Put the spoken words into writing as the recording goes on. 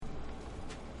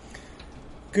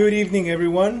Good evening,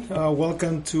 everyone.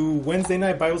 Welcome to Wednesday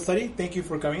night Bible study. Thank you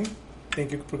for coming.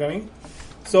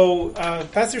 So,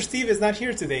 Pastor Steve is not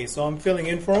here today, so I'm filling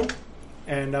in for him,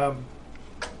 and I'm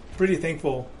pretty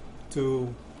thankful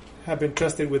to have been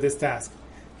trusted with this task.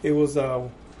 It was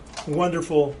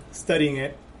wonderful studying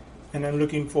it, and I'm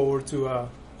looking forward to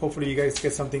hopefully you guys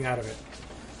get something out of it.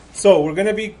 So, we're going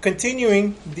to be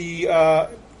continuing the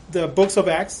books of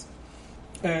Acts,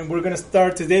 and we're going to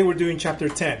start today. We're doing chapter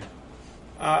 10.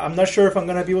 I'm not sure if I'm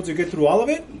going to be able to get through all of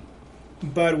it,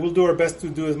 but we'll do our best to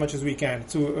do as much as we can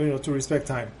to respect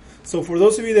time. So for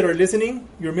those of you that are listening,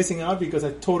 you're missing out because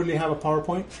I totally have a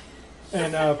PowerPoint,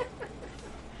 and I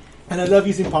love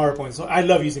using PowerPoint. So I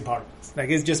love using PowerPoints. Like,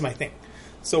 it's just my thing.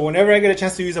 So whenever I get a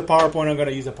chance to use a PowerPoint, I'm going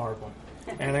to use a PowerPoint,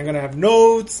 and I'm going to have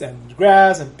notes and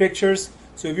graphs and pictures.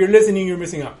 So if you're listening, you're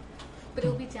missing out. But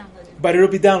it'll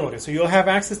be downloaded. So you'll have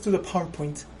access to the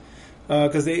PowerPoint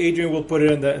because Adrian will put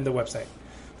it in the website.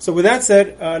 So with that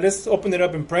said, let's open it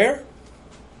up in prayer.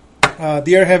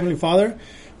 Dear Heavenly Father,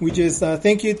 we just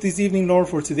thank you this evening, Lord,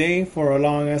 for today, for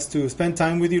allowing us to spend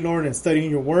time with you, Lord, and studying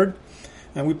your word.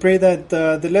 And we pray that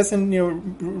the lesson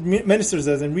ministers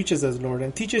us and reaches us, Lord,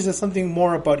 and teaches us something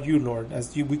more about you, Lord.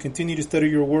 As we continue to study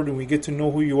your word and we get to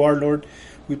know who you are, Lord,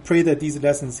 we pray that these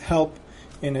lessons help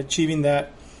in achieving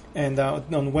that. And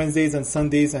on Wednesdays and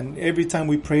Sundays and every time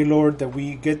we pray, Lord, that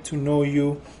we get to know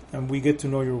you and we get to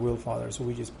know your will, Father. So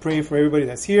we just pray for everybody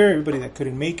that's here, everybody that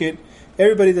couldn't make it,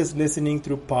 everybody that's listening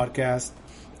through podcast.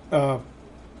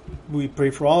 We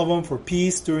pray for all of them for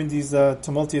peace during these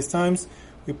tumultuous times.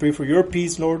 We pray for your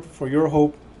peace, Lord, for your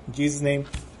hope. In Jesus' name,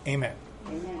 amen.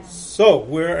 Amen. So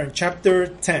we're in chapter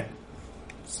 10.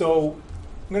 So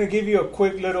I'm going to give you a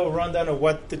quick little rundown of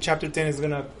what the chapter 10 is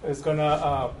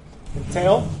gonna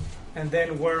entail, and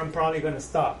then where I'm probably going to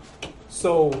stop.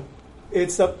 So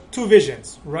it's two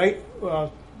visions, right?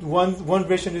 One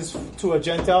vision is to a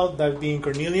Gentile, that being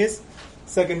Cornelius.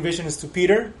 Second vision is to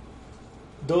Peter.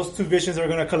 Those two visions are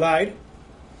going to collide.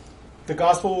 The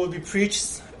gospel will be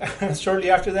preached shortly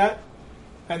after that.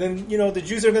 And then, the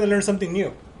Jews are going to learn something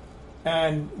new.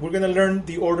 And we're going to learn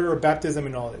the order of baptism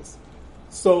and all this.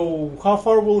 So how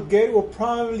far we'll get, we'll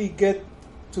probably get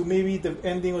to maybe the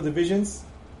ending of the visions.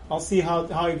 I'll see how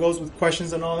it goes with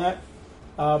questions and all that.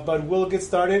 But we'll get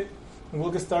started. And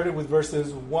we'll get started with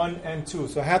verses 1 and 2.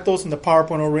 So I had those in the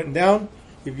PowerPoint all written down.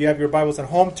 If you have your Bibles at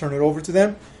home, turn it over to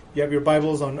them. If you have your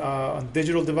Bibles on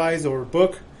digital device or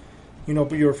book,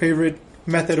 your favorite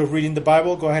method of reading the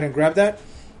Bible, go ahead and grab that.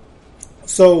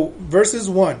 So verses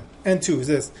 1 and 2 is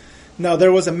this. Now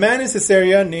there was a man in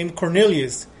Caesarea named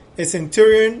Cornelius, a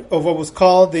centurion of what was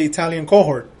called the Italian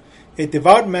cohort, a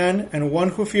devout man and one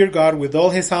who feared God with all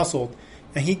his household.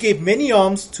 And he gave many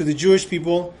alms to the Jewish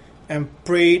people and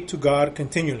prayed to God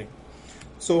continually.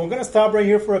 So I'm going to stop right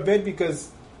here for a bit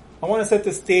because I want to set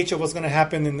the stage of what's going to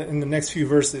happen in the next few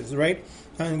verses, right?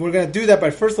 And we're going to do that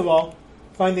by, first of all,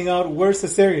 finding out where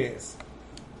Caesarea is.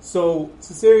 So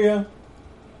Caesarea,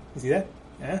 you see that?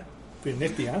 Yeah, pretty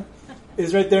nifty, huh?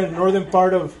 Is right there in the northern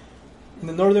part of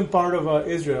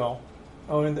Israel,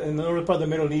 or in the northern part of the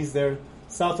Middle East there,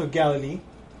 south of Galilee.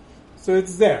 So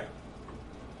it's there.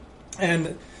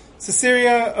 And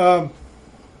Caesarea,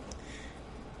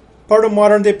 part of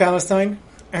modern-day Palestine.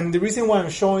 And the reason why I'm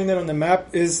showing that on the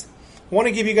map is I want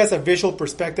to give you guys a visual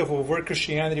perspective of where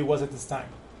Christianity was at this time.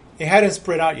 It hadn't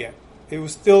spread out yet. It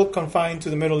was still confined to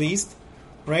the Middle East,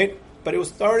 right? But it was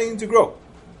starting to grow.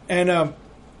 And, and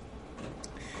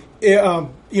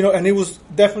it was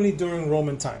definitely during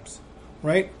Roman times,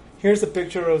 right? Here's a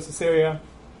picture of Caesarea.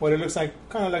 What it looks like,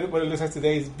 kind of like what it looks like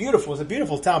today. Is beautiful. It's a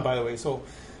beautiful town, by the way. So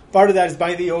part of that is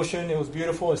by the ocean. It was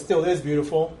beautiful. It still is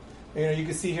beautiful. You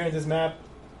can see here in this map,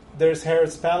 there's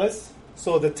Herod's palace.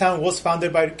 So the town was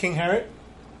founded by King Herod.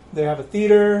 They have a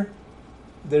theater.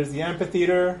 There's the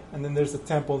amphitheater, and then there's the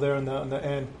temple there on the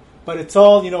end. But it's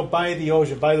all by the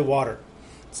ocean, by the water.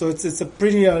 So it's a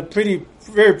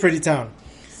very pretty town.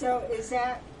 So is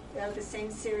that the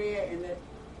same Syria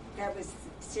that was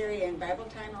Syria in Bible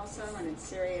time also, and it's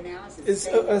Syria now? It's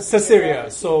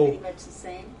Caesarea, so pretty much the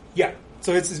same. Yeah,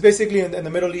 so it's basically in the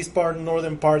Middle East part,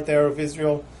 northern part there of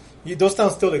Israel. Those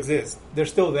towns still exist; they're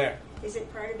still there. Is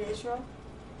it part of Israel?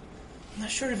 I'm not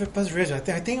sure if it was Israel.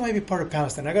 I think it might be part of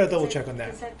Palestine. I got to double check on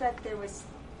that. Because I thought there was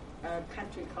a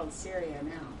country called Syria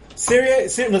now. Syria.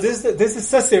 No, this is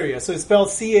Caesarea. So it's spelled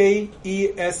Caesera.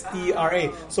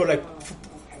 So like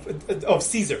of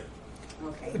Caesar.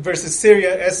 Okay. Versus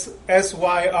Syria,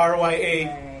 Syrya.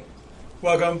 Right.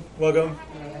 Welcome.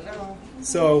 Hello.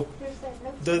 So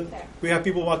we have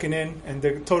people walking in, and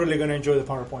they're totally going to enjoy the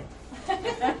PowerPoint.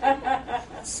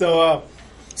 So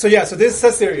So this is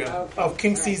Caesarea Okay, of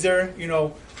King right. Caesar,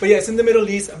 But yeah, it's in the Middle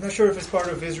East. I'm not sure if it's part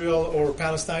of Israel or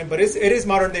Palestine, but it is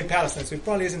modern day Palestine, so it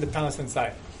probably is in the Palestine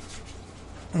side.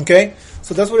 Okay,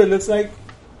 so that's what it looks like.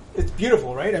 It's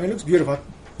beautiful, right? I mean, it looks beautiful.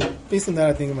 Based on that,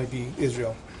 I think it might be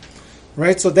Israel.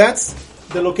 Right, so that's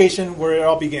the location where it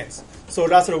all begins. So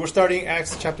Lazaro, we're starting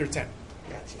Acts chapter 10.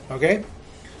 Gotcha. Okay?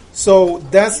 So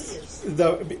that's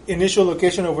the initial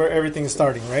location of where everything is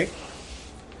starting, right?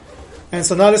 And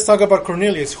so now let's talk about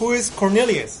Cornelius. Who is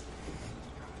Cornelius?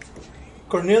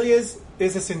 Cornelius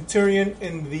is a centurion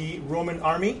in the Roman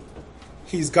army.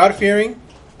 He's God-fearing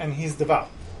and he's devout.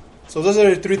 So those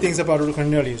are the three things about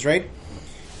Cornelius, right?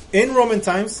 In Roman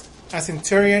times, a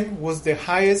centurion was the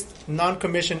highest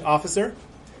non-commissioned officer,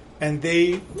 and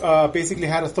they basically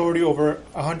had authority over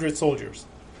 100 soldiers.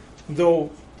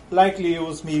 Though likely it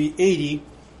was maybe 80,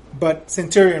 but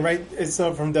centurion, right? It's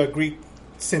from the Greek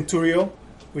centurio,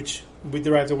 which we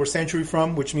derive the word century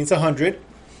from, which means 100,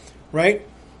 right?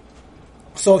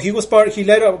 So he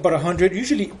led about 100,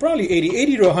 usually probably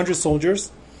 80 to 100 soldiers,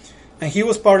 and he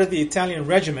was part of the Italian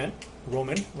regiment,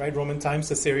 Roman, right? Roman times,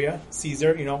 Caesarea,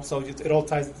 Caesar, so it all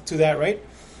ties to that, right?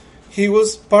 He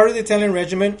was part of the Italian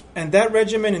regiment, and that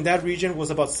regiment in that region was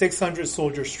about 600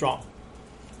 soldiers strong.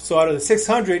 So out of the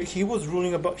 600, he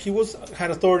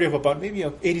had authority of about maybe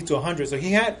 80 to 100. So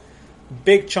he had a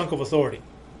big chunk of authority.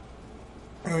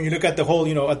 And when you look at the whole,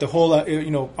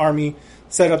 army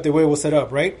set up the way it was set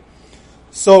up, right?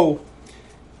 So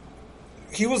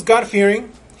he was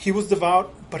God-fearing, he was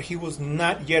devout, but he was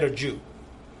not yet a Jew.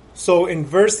 So in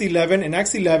verse 11, in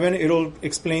Acts 11, it'll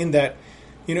explain that,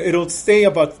 it'll say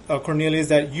about Cornelius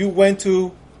that you went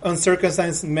to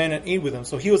uncircumcised men and ate with them.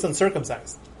 So he was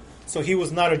uncircumcised. So he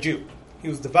was not a Jew. He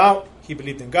was devout. He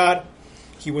believed in God.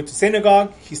 He went to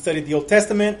synagogue. He studied the Old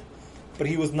Testament, but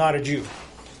he was not a Jew.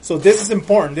 So this is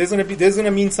important. This is going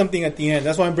to mean something at the end.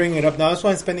 That's why I'm bringing it up now. That's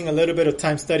why I'm spending a little bit of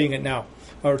time studying it now,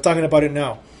 or talking about it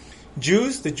now.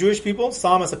 Jews, the Jewish people,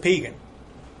 saw him as a pagan.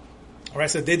 All right,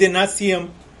 so they did not see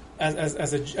him as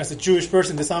a Jewish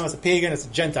person. They saw him as a pagan, as a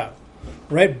Gentile,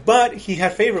 right? But he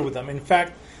had favor with them. In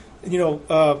fact,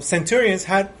 centurions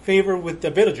had favor with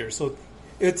the villagers, so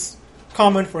it's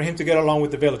common for him to get along with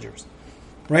the villagers,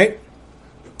 right?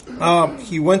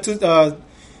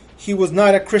 He was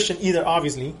not a Christian either,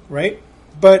 obviously, right?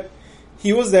 But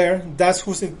he was there. That's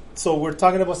who's in. So we're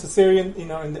talking about Caesarian, in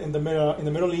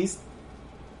the Middle East.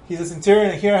 He's a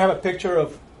centurion, and here I have a picture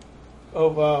of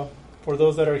for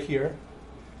those that are here.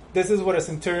 This is what a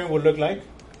centurion would look like,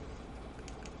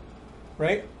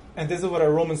 right? And this is what a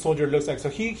Roman soldier looks like. So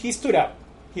he stood out.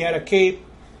 He had a cape.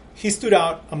 He stood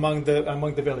out among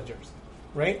the villagers,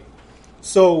 right?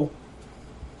 So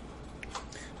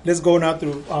let's go now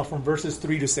through from verses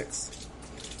 3 to 6,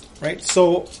 right?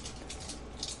 So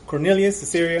Cornelius,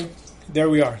 Caesarea, there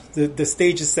we are. The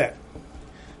stage is set.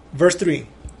 Verse 3.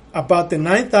 About the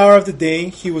 9th hour of the day,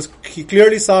 he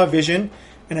clearly saw a vision,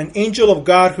 and an angel of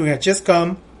God who had just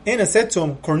come in and said to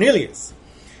him, Cornelius.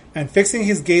 And fixing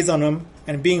his gaze on him,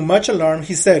 and being much alarmed,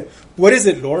 he said, What is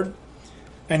it, Lord?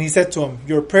 And he said to him,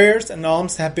 Your prayers and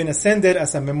alms have been ascended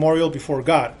as a memorial before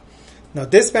God. Now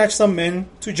dispatch some men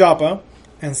to Joppa,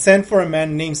 and send for a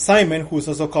man named Simon, who is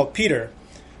also called Peter.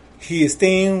 He is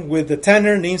staying with the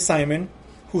tanner named Simon,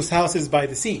 whose house is by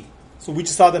the sea. So we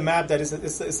just saw the map that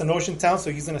it's an ocean town,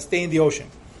 so he's going to stay in the ocean,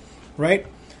 right?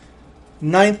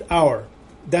 9th hour.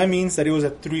 That means that it was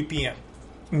at 3 p.m.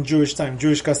 in Jewish time,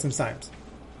 Jewish customs times.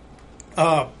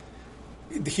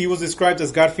 He was described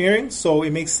as God-fearing, so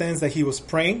it makes sense that he was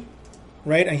praying,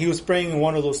 right? And he was praying in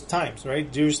one of those times,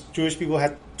 right? Jewish people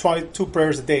had two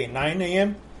prayers a day, 9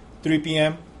 a.m., 3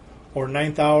 p.m., or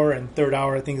 9th hour and 3rd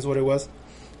hour, I think is what it was.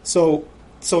 So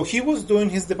he was doing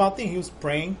his devout thing. He was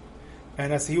praying.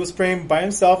 And as he was praying by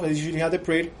himself, as usually how they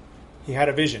prayed, he had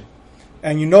a vision.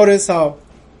 And you notice how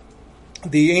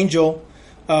the angel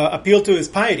appealed to his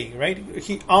piety, right?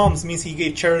 Alms means he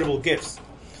gave charitable gifts.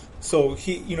 So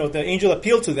the angel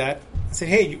appealed to that and said,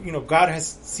 hey, God has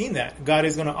seen that. God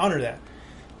is going to honor that.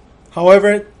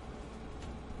 However,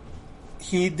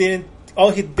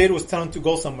 all he did was tell him to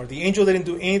go somewhere. The angel didn't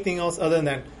do anything else other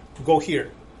than go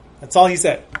here. That's all he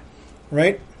said,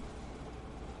 right?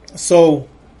 So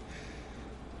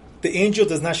the angel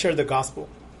does not share the gospel.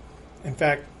 In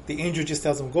fact, the angel just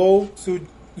tells him,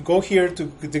 go here to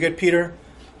get Peter,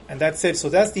 and that's it. So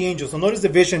that's the angel. So notice the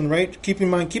vision, right? Keep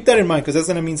that in mind, because that's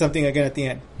going to mean something again at the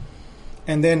end.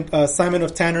 And then Simon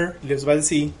of Tanner lives by the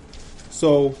sea.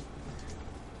 So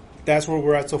that's where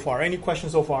we're at so far. Any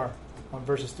questions so far on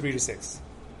verses 3 to 6?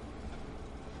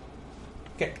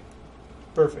 Okay,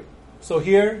 perfect. So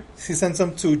here he sends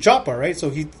them to Joppa, right? So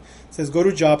he says, go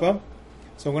to Joppa.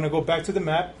 So I'm going to go back to the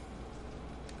map.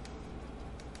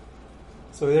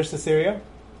 So there's Caesarea.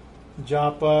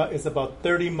 Joppa is about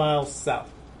 30 miles south.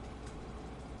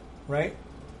 Right?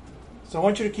 So I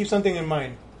want you to keep something in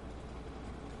mind.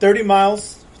 30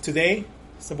 miles today,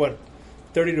 so what,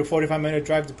 30 to 45 minute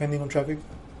drive depending on traffic.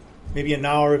 Maybe an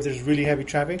hour if there's really heavy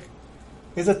traffic.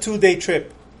 It's a 2-day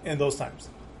trip in those times.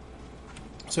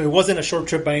 So it wasn't a short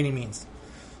trip by any means.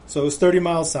 So it was 30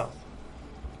 miles south.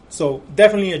 So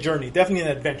definitely a journey, definitely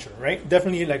an adventure, right?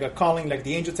 Definitely like a calling, like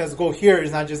the angel says, go here.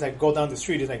 It's not just like go down the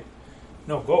street. It's like,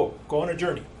 no, go on a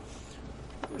journey.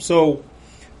 So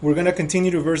we're going to continue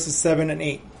to verses 7 and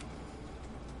 8.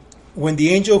 When the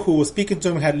angel who was speaking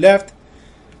to him had left,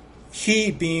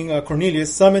 he, being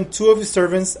Cornelius, summoned 2 of his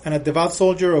servants and a devout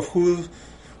soldier of who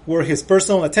were his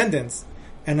personal attendants.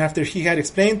 And after he had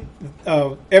explained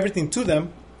everything to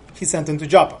them, he sent them to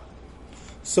Joppa.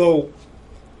 So,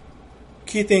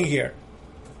 key thing here.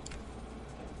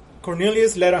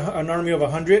 Cornelius led an army of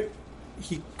 100.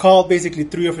 He called basically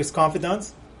 3 of his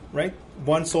confidants, right?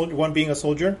 One being a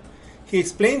soldier. He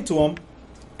explained to them,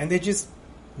 and they just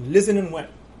listened and went.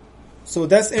 So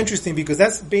that's interesting because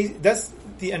that's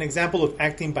an example of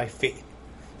acting by faith.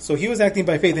 So he was acting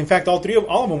by faith. In fact, all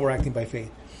of them were acting by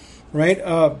faith, right?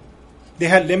 They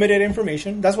had limited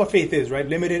information. That's what faith is, right?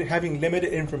 Having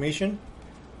limited information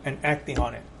and acting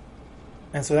on it.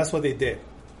 And so that's what they did.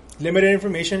 Limited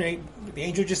information. The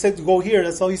angel just said to go here.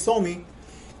 That's all he told me.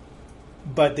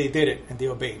 But they did it and they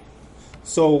obeyed.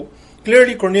 So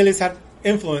clearly Cornelius had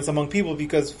influence among people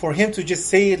because for him to just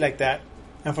say it like that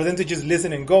and for them to just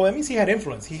listen and go, that means he had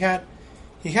influence. He had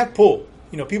pull.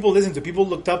 People listened to, people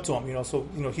looked up to him. So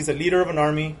he's a leader of an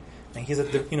army and he's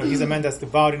a man that's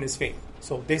devout in his faith.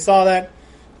 So they saw that,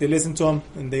 they listened to him,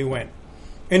 and they went.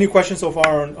 Any questions so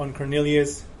far on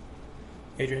Cornelius?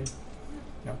 Adrian?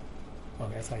 No?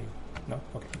 Okay, that's how you... No?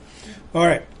 Okay. All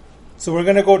right. So we're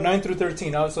going to go 9 through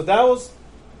 13. Now, so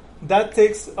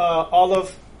that's all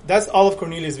of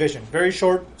Cornelius' vision. Very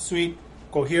short, sweet,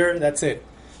 go here, that's it.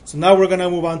 So now we're going to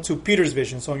move on to Peter's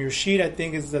vision. So on your sheet, I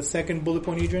think it's the second bullet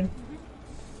point, Adrian?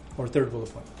 Or third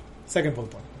bullet point? Second bullet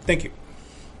point. Thank you.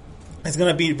 It's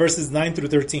going to be verses 9 through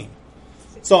 13.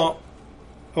 So,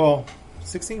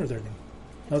 16 or 13?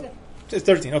 No, it's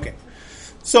 13, okay.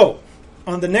 So,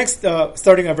 on the next,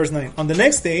 starting at verse 9. On the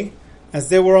next day, as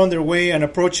they were on their way and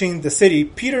approaching the city,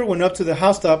 Peter went up to the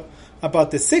housetop about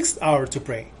the 6th hour to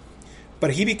pray.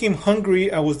 But he became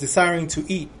hungry and was desiring to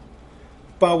eat.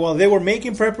 But while they were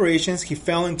making preparations, he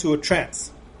fell into a trance.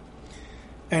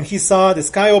 And he saw the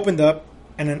sky opened up,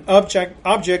 and an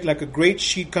object like a great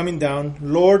sheet coming down,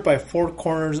 lowered by 4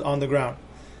 corners on the ground.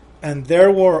 And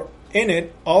there were in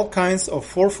it all kinds of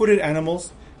 4-footed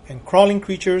animals and crawling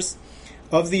creatures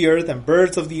of the earth and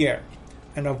birds of the air.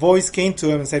 And a voice came to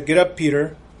him and said, "Get up,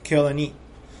 Peter, kill and eat."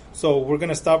 So we're going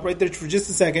to stop right there for just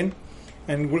a second.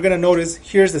 And we're going to notice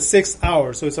here's the 6th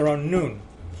hour. So it's around noon,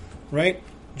 right?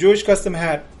 Jewish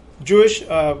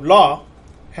law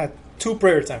had 2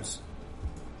 prayer times.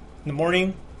 In the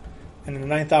morning and in the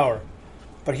 9th hour.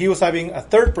 But he was having a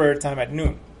 3rd prayer time at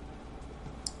noon.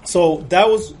 So that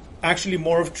was actually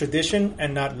more of tradition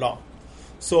and not law.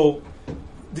 So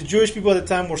the Jewish people at the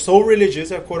time were so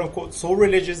religious, quote unquote, so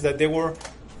religious that they were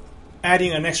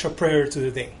adding an extra prayer to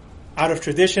the day. Out of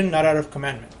tradition, not out of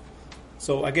commandment.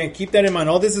 So again, keep that in mind.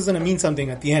 All this is going to mean something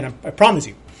at the end, I promise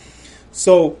you.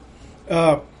 So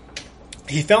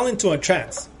he fell into a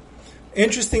trance.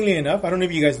 Interestingly enough, I don't know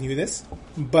if you guys knew this,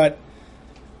 but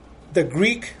the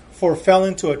Greek for fell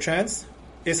into a trance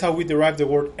is how we derive the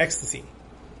word ecstasy,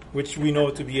 which we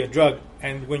know to be a drug.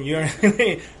 And when you're,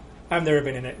 I've never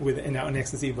been in an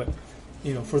ecstasy, but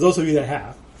for those of you that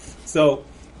have, so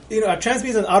a trance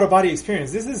means an out of body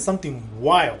experience. This is something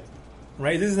wild,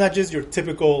 right? This is not just your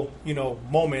typical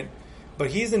moment, but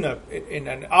he's in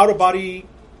an out of body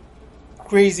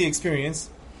crazy experience,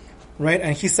 right?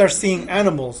 And he starts seeing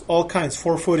animals, all kinds,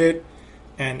 4-footed,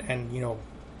 and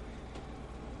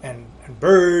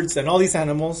birds and all these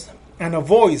animals, and a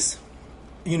voice.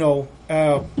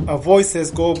 A voice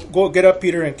says, go get up,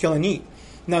 Peter, and kill and eat.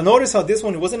 Now notice how this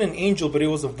one, it wasn't an angel, but it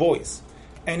was a voice.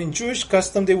 And in Jewish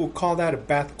custom, they would call that a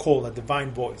bat kol, a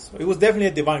divine voice. So it was definitely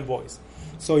a divine voice.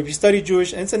 So if you study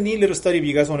Jewish, and it's a neat little study if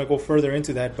you guys want to go further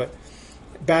into that, but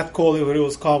bat kol is what it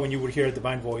was called when you would hear a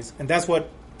divine voice. And that's what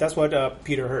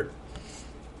Peter heard.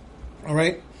 All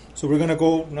right? So we're going to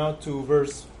go now to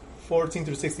verse 14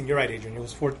 through 16. You're right, Adrian.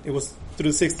 It was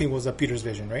through 16 was Peter's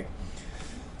vision, right?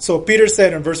 So Peter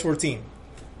said in verse 14,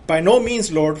 "By no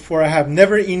means, Lord, for I have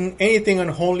never eaten anything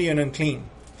unholy and unclean."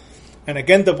 And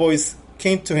again the voice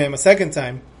came to him a second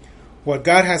time, "What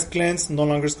God has cleansed no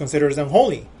longer considers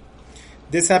unholy."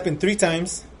 This happened 3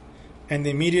 times, and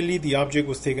immediately the object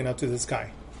was taken up to the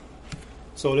sky.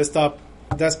 So let's stop.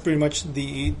 That's pretty much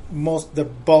the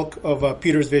bulk of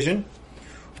Peter's vision,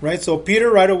 right? So Peter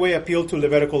right away appealed to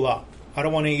Levitical law. I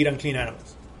don't want to eat unclean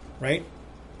animals, right?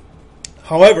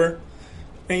 However,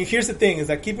 and here's the thing, is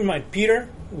that keep in mind, Peter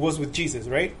was with Jesus,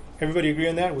 right? Everybody agree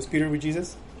on that? Was Peter with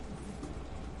Jesus?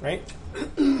 Right?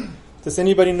 Does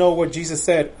anybody know what Jesus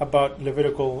said about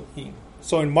Levitical eating?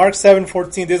 So in Mark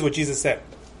 7:14, this is what Jesus said.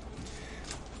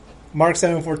 Mark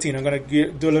 7:14, I'm going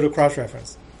to do a little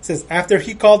cross-reference. It says, after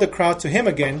he called the crowd to him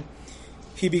again,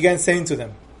 he began saying to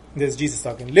them, this is Jesus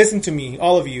talking, listen to me,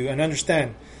 all of you, and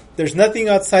understand. There's nothing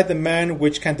outside the man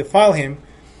which can defile him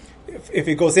if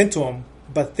it goes into him,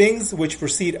 but things which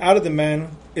proceed out of the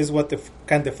man is what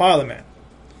can defile a man.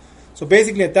 So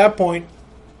basically at that point,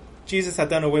 Jesus had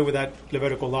done away with that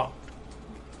Levitical law.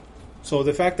 So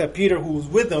the fact that Peter, who was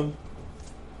with them,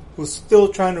 was still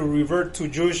trying to revert to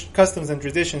Jewish customs and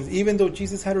traditions, even though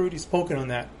Jesus had already spoken on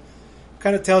that,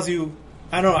 kind of tells you,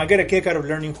 I don't know, I get a kick out of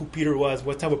learning who Peter was,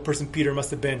 what type of person Peter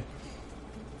must have been.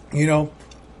 You know,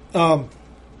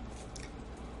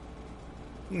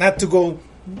 not to go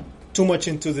too much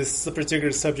into this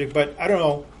particular subject, but I don't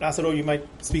know, Lazaro, you might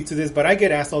speak to this, but I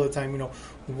get asked all the time,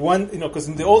 because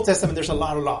in the Old Testament there's a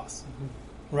lot of laws,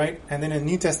 right? And then in the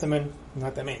New Testament,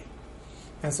 not that many.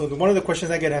 And so one of the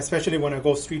questions I get, especially when I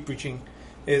go street preaching,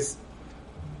 is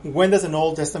when does an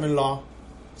Old Testament law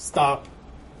stop?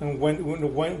 And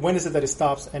when is it that it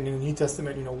stops? And in the New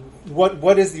Testament,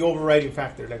 what is the overriding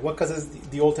factor? Like, what causes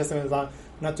the Old Testament law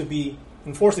not to be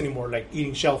enforced anymore, like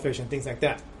eating shellfish and things like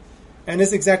that? And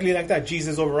it's exactly like that.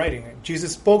 Jesus overriding it.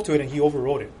 Jesus spoke to it and he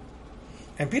overrode it.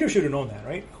 And Peter should have known that,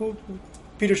 right?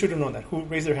 Peter should have known that. Who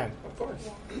raised their hand? Of course.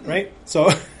 Right? So,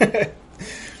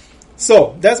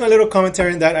 so that's my little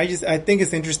commentary on that. I think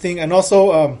it's interesting. And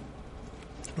also,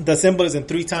 the symbolism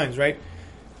 3 times, right?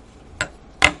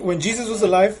 When Jesus was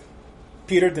alive,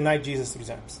 Peter denied Jesus 3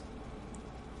 times.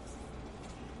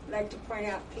 I'd like to point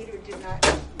out, Peter did not.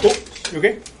 Oh, you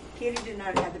okay? Peter did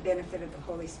not have the benefit of the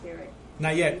Holy Spirit.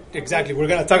 Not yet. Exactly. We're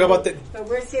going to talk about that. But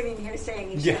we're sitting here saying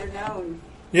he should have known.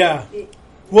 Yeah.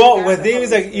 Well, the thing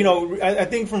is, like, I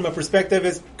think from a perspective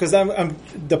is, because I'm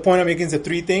the point I'm making is a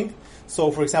 3 thing. So,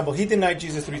 for example, he denied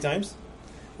Jesus 3 times.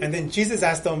 And then Jesus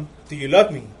asked him, do you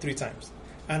love me? 3 times.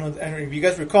 And if you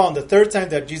guys recall, on the 3rd time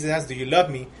that Jesus asked, do you love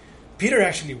me? Peter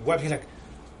actually wept. He's like,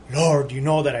 Lord, you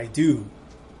know that I do.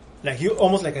 Like, he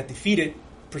almost like a defeated,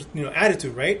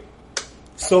 attitude, right?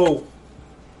 So,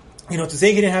 to say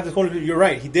he didn't have the Holy Spirit, you're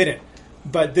right, he didn't.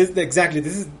 But this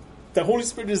is the Holy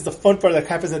Spirit is the fun part that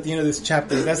happens at the end of this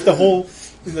chapter. That's the whole,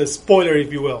 the spoiler,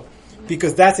 if you will,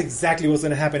 because that's exactly what's going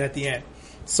to happen at the end.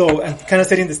 So, and kind of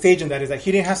setting the stage on that is that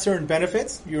he didn't have certain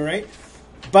benefits. You're right,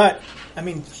 but I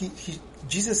mean,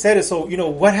 Jesus said it. So,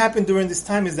 what happened during this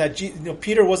time is that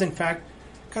Peter was in fact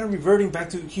kind of reverting back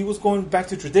to, he was going back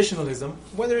to traditionalism,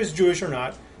 whether it's Jewish or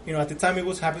not. At the time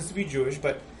it happens to be Jewish,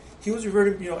 but he was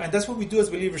reverting. And that's what we do as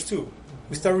believers too.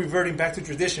 We start reverting back to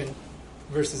tradition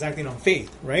versus acting on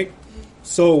faith, right?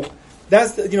 So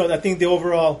that's I think the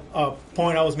overall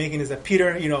point I was making is that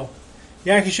Peter,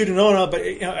 he should have known, but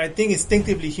I think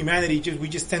instinctively humanity we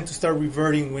just tend to start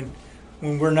reverting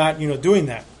when we're not doing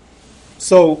that.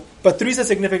 So, but 3 is a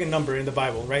significant number in the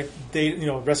Bible, right?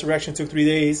 Resurrection took 3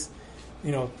 days,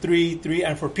 3,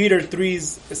 and for Peter 3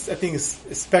 is, I think, is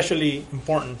especially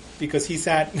important because he's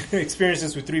had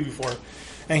experiences with 3 before,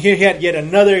 and here he had yet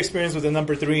another experience with the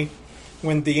number 3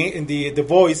 when the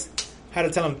voice had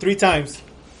to tell him 3 times,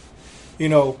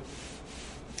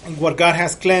 what God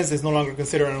has cleansed is no longer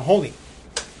considered unholy,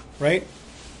 right?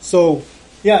 So,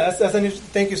 yeah, that's an interesting.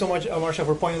 Thank you so much, Marsha,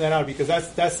 for pointing that out, because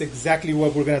that's exactly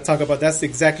what we're going to talk about. That's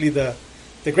exactly the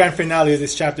grand finale of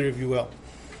this chapter, if you will.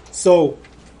 So,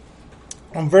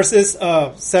 on verses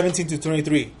 17 to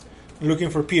 23, looking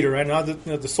for Peter, right now,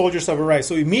 the soldiers have arrived.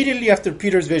 So immediately after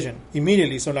Peter's vision,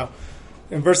 so now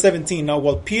in verse 17, now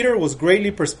while Peter was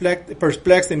greatly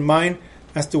perplexed in mind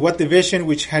as to what the vision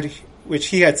which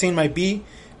he had seen might be,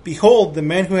 behold, the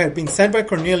men who had been sent by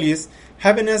Cornelius,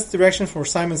 having asked directions for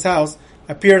Simon's house,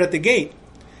 appeared at the gate.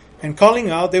 And calling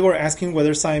out, they were asking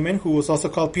whether Simon, who was also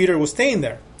called Peter, was staying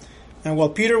there. And while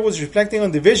Peter was reflecting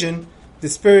on the vision, the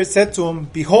Spirit said to him,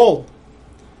 behold,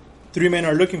 3 men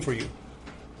are looking for you.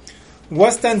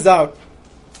 What stands out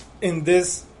in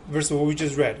this verse of what we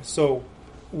just read? So,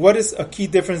 what is a key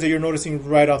difference that you're noticing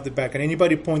right off the bat? Can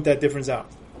anybody point that difference out?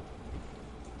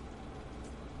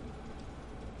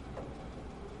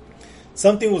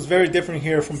 Something was very different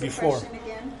here from before.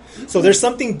 So there's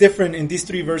something different in these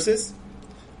 3 verses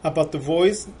about the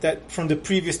voice that from the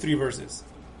previous 3 verses.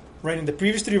 right? In the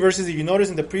previous 3 verses, if you notice,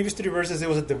 in the previous 3 verses, it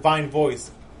was a divine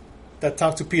voice that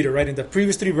talked to Peter, right? In the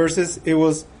previous 3 verses, it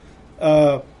was,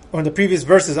 or in the previous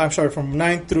verses, I'm sorry, from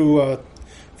 9 through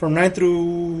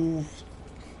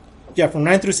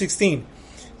 16,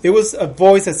 it was a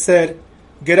voice that said,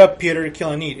 "Get up, Peter,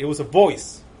 kill and eat." It was a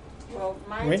voice. Well,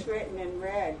 mine's written in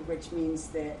red, which means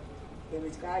that it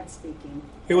was God speaking.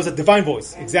 It was a divine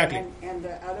voice, exactly. And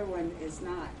the other one is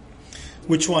not.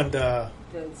 Which one? The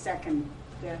second.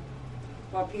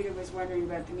 While Peter was wondering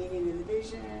about the meaning of the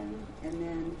vision, and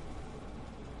then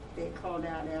they called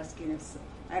out asking us.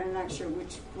 I'm not sure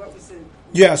what was the...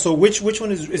 Yeah, so which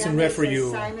one is in red for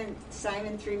you?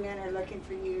 Simon, 3 men are looking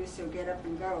for you, so get up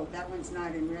and go. That one's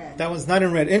not in red. That one's not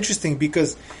in red. Interesting,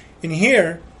 because in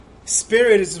here,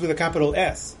 Spirit is with a capital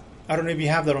S. I don't know if you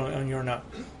have that on you or not.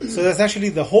 So that's actually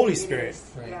the Holy Spirit.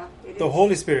 Right. Yeah, the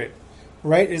Holy Spirit,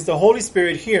 right? It's the Holy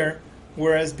Spirit here,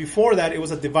 whereas before that, it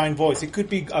was a divine voice. It could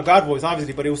be a God voice,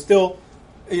 obviously, but it was still...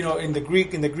 in the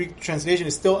Greek translation,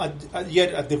 it's still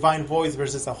yet a divine voice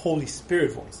versus a Holy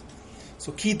Spirit voice.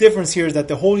 So key difference here is that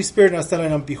the Holy Spirit is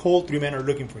telling them, "Behold, 3 men are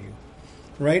looking for you,"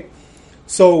 right?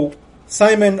 So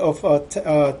Simon of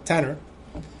Tanner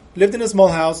lived in a small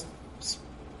house.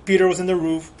 Peter was in the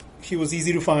roof. He was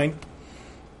easy to find.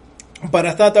 But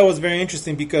I thought that was very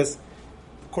interesting because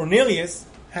Cornelius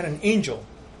had an angel,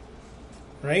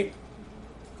 right?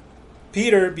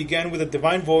 Peter began with a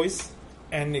divine voice,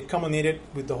 and it culminated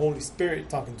with the Holy Spirit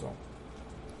talking to him.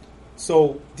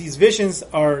 So these visions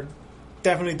are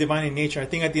definitely divine in nature, I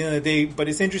think, at the end of the day. But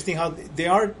it's interesting how they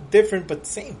are different but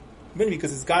same. Really,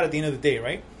 because it's God at the end of the day,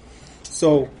 right?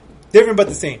 So different but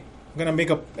the same. I'm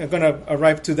gonna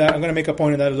arrive to that. I'm gonna make a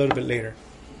point of that a little bit later.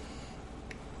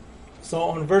 So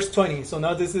on verse 20. So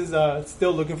now this is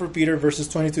still looking for Peter, verses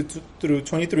 22 through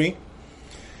 23.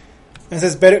 And it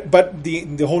says, but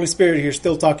the Holy Spirit here is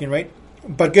still talking, right?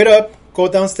 "But get up, go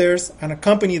downstairs, and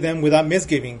accompany them without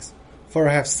misgivings, for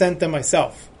I have sent them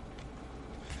myself."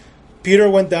 Peter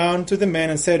went down to the men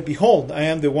and said, "Behold, I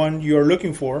am the one you are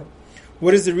looking for.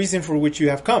 What is the reason for which you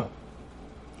have come?"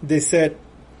 They said,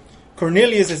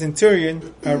 "Cornelius, a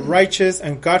centurion, a righteous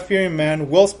and God-fearing man,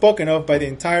 well spoken of by the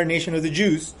entire nation of the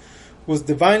Jews, was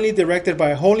divinely directed by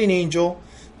a holy angel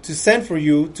to send for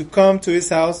you to come to his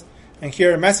house and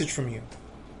hear a message from you."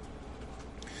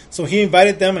 So he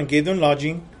invited them and gave them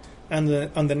lodging. And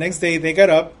on the next day they got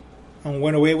up and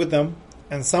went away with them,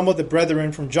 and some of the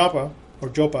brethren from Joppa,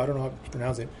 I don't know how to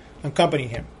pronounce it, accompanied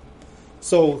him.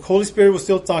 So Holy Spirit was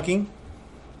still talking.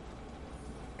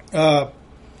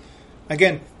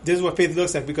 Again, this is what faith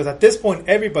looks like, because at this point,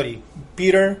 everybody,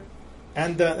 Peter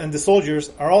and the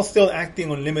soldiers, are all still acting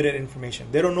on limited information.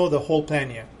 They don't know the whole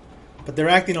plan yet, but they're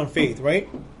acting on faith, right?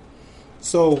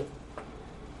 So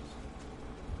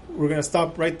we're going to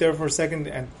stop right there for a second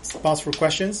and pause for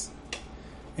questions.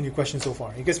 Any questions so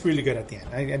far? It gets really good at the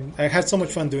end. I had so much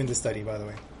fun doing this study, by the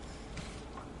way.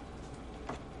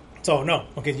 So, no.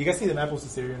 Okay, you guys see the map of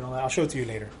Caesarea and all that? I'll show it to you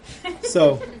later.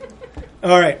 So,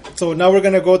 all right. So now we're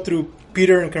going to go through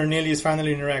Peter and Cornelius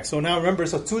finally interact. So now remember,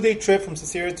 it's a 2-day trip from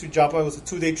Caesarea to Joppa. It was a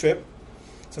 2-day trip.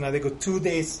 So now they go 2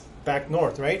 days back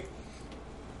north, right?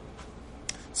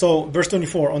 So, verse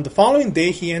 24. On the following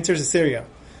day, he enters Caesarea.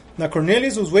 Now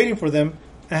Cornelius was waiting for them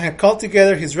and had called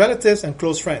together his relatives and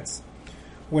close friends.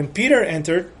 When Peter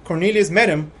entered, Cornelius met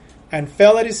him and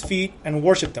fell at his feet and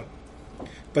worshipped him.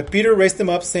 But Peter raised him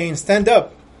up, saying, "Stand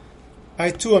up.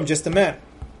 I too am just a man."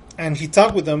 And he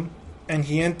talked with them, and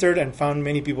he entered and found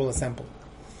many people assembled.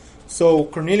 So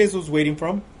Cornelius was waiting for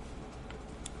him.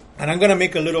 And I'm going to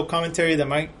make a little commentary that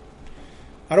might...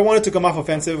 I don't want it to come off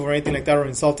offensive or anything like that or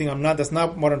insulting. That's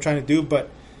not what I'm trying to do, but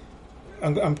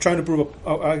I'm trying to prove,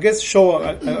 show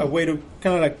a way to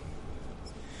kind of like...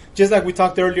 Just like we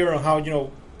talked earlier on how,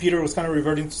 Peter was kind of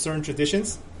reverting to certain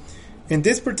traditions. In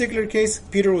this particular case,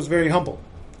 Peter was very humble.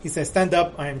 He said, "Stand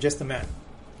up, I am just a man."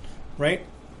 Right?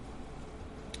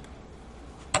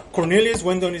 Cornelius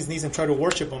went on his knees and tried to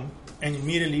worship him, and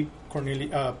immediately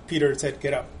Peter said,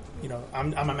 "Get up.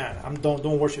 I'm a man.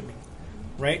 Don't worship me."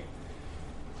 Right?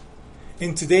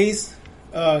 In today's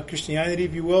Christianity,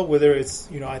 if you will, whether it's,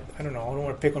 I don't know, I don't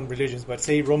want to pick on religions, but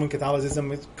say Roman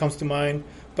Catholicism comes to mind,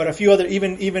 but a few other,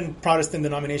 even Protestant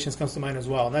denominations comes to mind as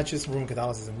well, not just Roman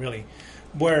Catholicism, really,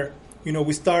 where,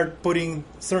 we start putting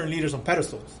certain leaders on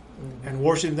pedestals and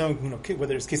worship them,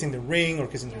 whether it's kissing their ring or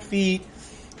kissing their feet,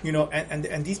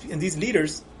 and these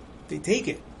leaders, they take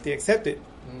it, they accept it,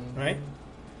 right?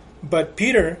 But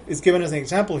Peter is giving us an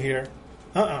example here.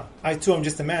 I too am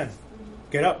just a man.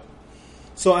 Get up.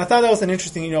 So I thought that was an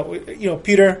interesting,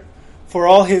 Peter, for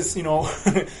all his,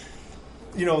 certain,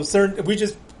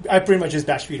 I pretty much just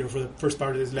bashed Peter for the first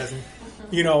part of this lesson.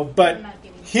 But I'm not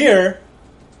getting here,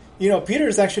 Peter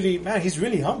is actually, man, he's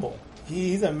really humble.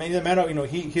 He's a man of,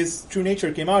 his true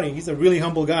nature came out, and he's a really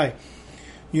humble guy.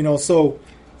 So,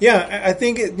 yeah, I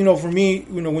think, for me,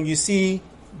 when you see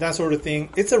that sort of thing,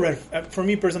 it's for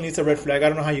me personally, it's a red flag. I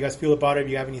don't know how you guys feel about it, if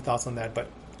you have any thoughts on that, but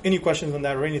any questions on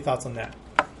that or any thoughts on that?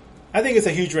 I think it's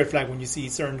a huge red flag when you see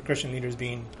certain Christian leaders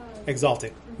being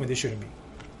exalted when they shouldn't be.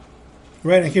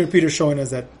 Right, and here Peter's showing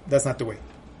us that that's not the way.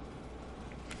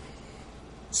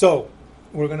 So,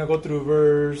 we're going to go through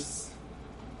verse...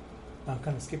 I'm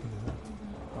kind of skipping this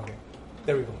now. Okay,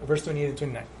 there we go. Verse 28 and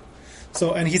 29.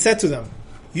 So, and he said to them,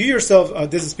 you yourselves...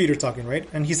 this is Peter talking, right?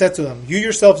 And he said to them, you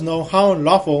yourselves know how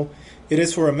unlawful it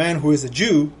is for a man who is a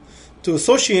Jew to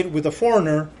associate with a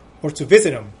foreigner or to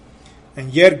visit him.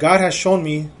 And yet God has shown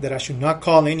me that I should not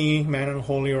call any man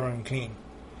unholy or unclean.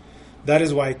 That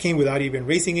is why I came without even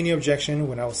raising any objection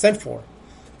when I was sent for.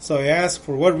 So I asked,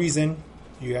 for what reason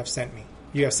you have sent me?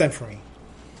 You have sent for me.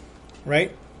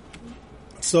 Right?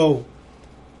 So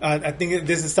I think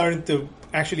this is starting to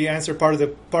actually answer part of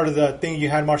the thing you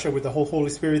had, Marsha, with the whole Holy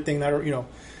Spirit thing. That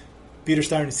Peter's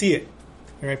starting to see it.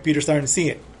 Right? Peter's starting to see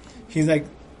it. He's like,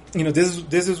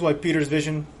 this is why Peter's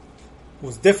vision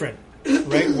was different,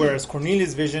 right? Whereas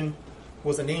Cornelius' vision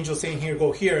was an angel saying, "Here,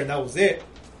 go here," and that was it.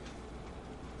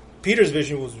 Peter's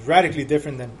vision was radically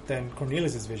different than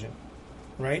Cornelius' vision,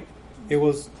 right? It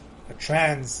was a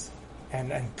trans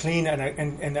and clean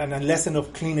and a lesson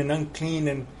of clean and unclean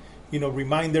and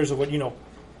reminders of what It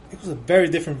was a very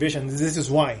different vision. This is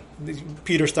why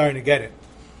Peter's starting to get it.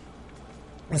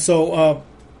 And so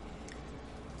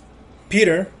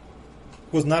Peter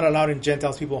was not allowed in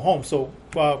Gentiles people's home. So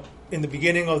in the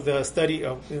beginning of the study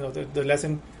of the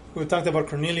lesson, we talked about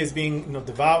Cornelius being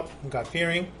devout and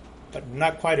God-fearing, but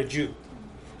not quite a Jew.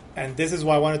 And this is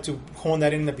why I wanted to hone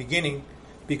that in the beginning,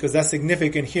 because that's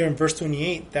significant here in verse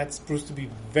 28. That proves to be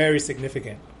very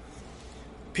significant.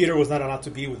 Peter was not allowed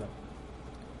to be with them.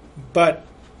 But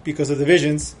because of the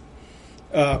visions,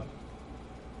 because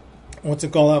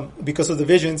of the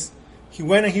visions, he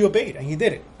went and he obeyed, and he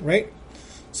did it, right?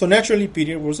 So naturally,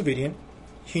 Peter was obedient.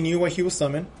 He knew why he was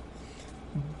summoned.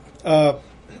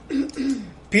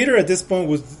 Peter at this point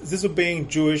was disobeying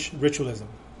Jewish ritualism.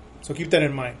 So keep that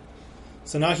in mind.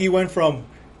 So now he went from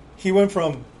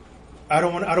I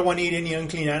don't want to eat any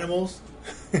unclean animals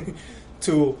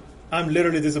to I'm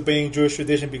literally disobeying Jewish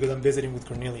tradition because I'm visiting with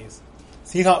Cornelius.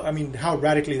 See how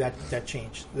radically that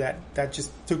changed. That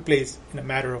just took place in a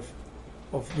matter of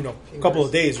a couple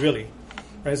of days, really.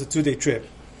 Right? It's a 2-day trip.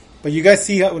 But you guys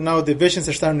see how now the visions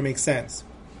are starting to make sense.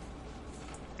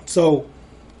 So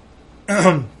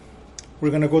we're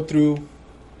going to go through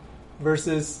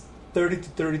verses 30 to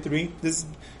 33. This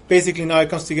basically now it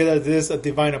comes together. This is a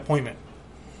divine appointment,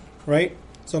 right?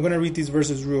 So I'm going to read these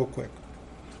verses real quick.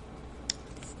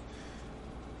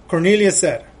 Cornelius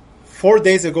said, 4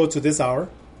 days ago to this hour,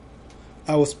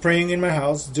 I was praying in my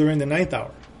house during the 9th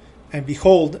hour, and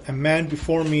behold, a man stood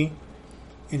before me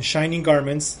in shining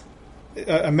garments,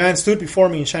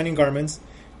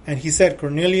 and he said,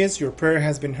 Cornelius, your prayer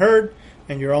has been heard,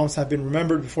 and your alms have been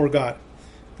remembered before God.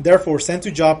 Therefore, send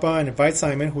to Joppa and invite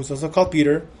Simon, who is also called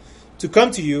Peter, to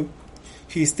come to you.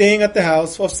 He is staying at the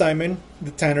house of Simon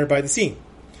the tanner by the sea.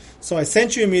 So I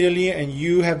sent you immediately, and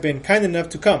you have been kind enough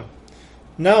to come.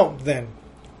 Now then,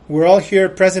 we're all here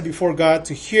present before God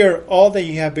to hear all that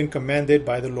you have been commanded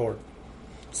by the Lord.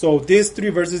 So these 3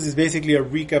 verses is basically a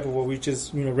recap of what we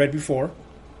just read before.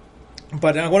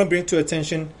 But I want to bring to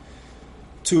attention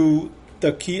to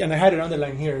the key, and I had it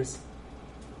underlined here, is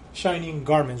shining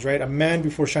garments, right? A man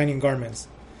before shining garments.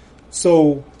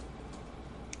 So,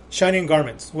 shining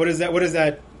garments. What is that? What is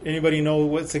that? Anybody know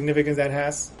what significance that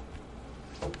has?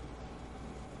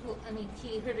 Well,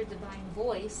 he heard a divine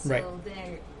voice, so right.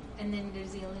 And then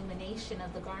there's the illumination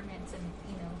of the garments, and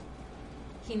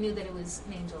he knew that it was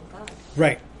an angel of God.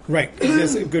 Right.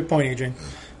 That's a good point, Adrian.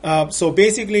 So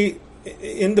basically,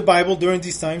 in the Bible during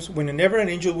these times, whenever an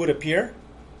angel would appear,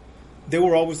 they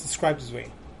were always described this way: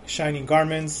 shining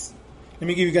garments. Let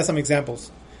me give you guys some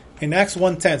examples. In Acts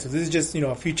 1:10, so this is just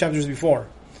a few chapters before.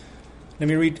 Let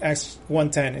me read Acts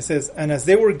 1:10. It says, "And as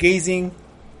they were gazing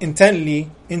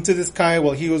intently into the sky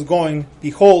while he was going,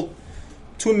 behold,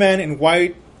 2 men in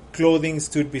white clothing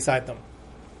stood beside them."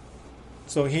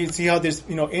 So see how there's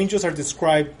angels are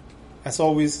described as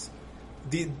always.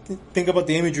 Think about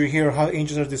the imagery here, how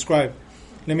angels are described.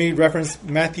 Let me reference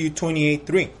Matthew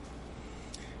 28:3.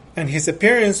 "And his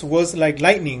appearance was like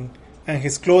lightning, and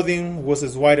his clothing was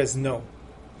as white as snow."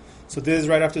 So this is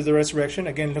right after the resurrection.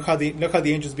 Again, look how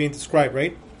the angels being described,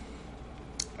 right?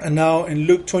 And now in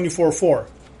Luke 24:4,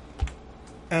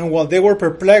 And while they were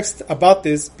perplexed about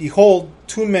this, behold,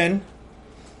 two men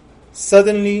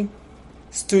suddenly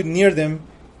stood near them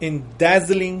in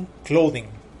dazzling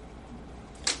clothing.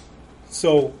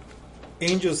 So,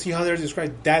 angels, see how they're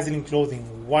described? Dazzling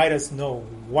clothing, white as snow,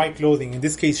 white clothing, in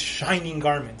this case, shining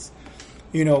garments.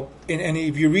 You know, and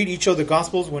if you read each of the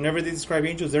Gospels, whenever they describe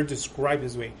angels, they're described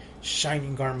this way.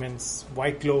 Shining garments,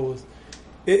 white clothes.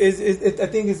 I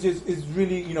think it's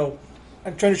really, you know,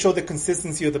 I'm trying to show the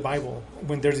consistency of the Bible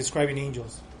when they're describing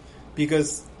angels.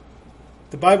 Because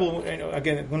the Bible,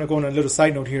 again, I'm going to go on a little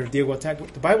side note here, Diego attack.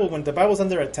 The Bible, when the Bible's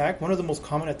under attack, one of the most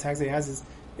common attacks it has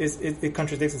is it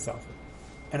contradicts itself.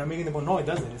 And I'm making them go, no, it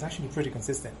doesn't. It's actually pretty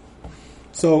consistent.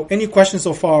 So, any questions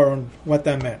so far on what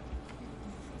that meant?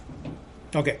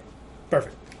 Okay,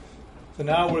 perfect. So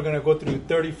now we're going to go through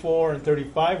 34 and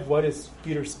 35. What is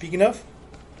Peter speaking of?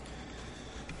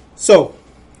 So,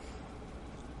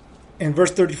 in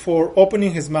verse 34,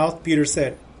 opening his mouth, Peter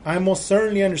said, I most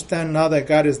certainly understand now that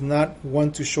God is not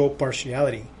one to show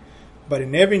partiality, but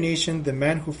in every nation the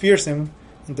man who fears him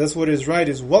and does what is right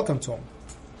is welcome to him.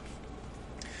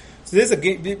 So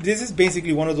this is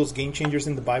basically one of those game changers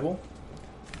in the Bible.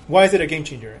 Why is it a game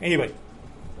changer? Anybody?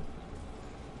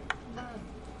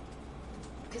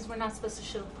 Because we're not supposed to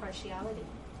show partiality.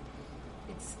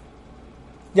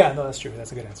 Yeah, no, that's true.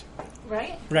 That's a good answer.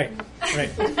 Right? Right.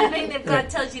 I mean, if God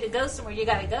tells you to go somewhere, you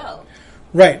got to go.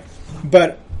 Right.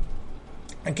 But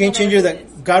a game changer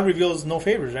that God reveals no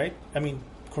favors, right? I mean,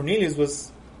 Cornelius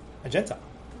was a Gentile.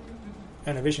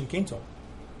 And a vision came to him.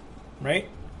 Right?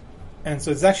 And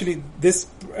so it's actually, this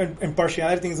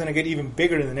impartiality thing is going to get even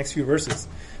bigger in the next few verses.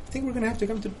 I think we're going to have to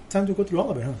come to time to go through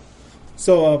all of it, huh?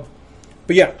 So,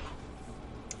 but yeah.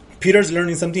 Peter's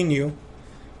learning something new.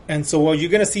 And so what you're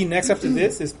going to see next after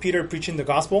this is Peter preaching the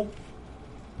gospel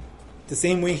the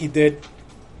same way he did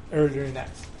earlier in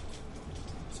Acts.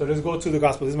 So let's go to the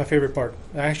gospel. This is my favorite part.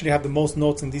 I actually have the most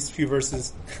notes in these few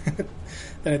verses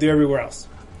than I do everywhere else.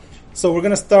 So we're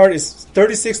going to start, is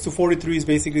 36 to 43 is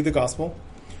basically the gospel.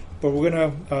 But we're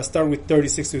going to start with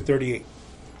 36 to 38.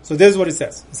 So this is what it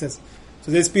says. It says,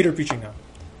 so this is Peter preaching now.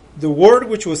 The word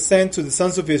which was sent to the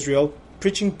sons of Israel,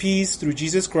 preaching peace through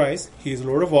Jesus Christ, he is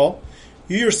Lord of all.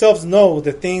 You yourselves know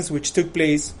the things which took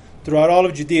place throughout all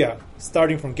of Judea,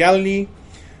 starting from Galilee,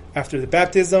 after the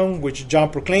baptism which John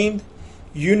proclaimed.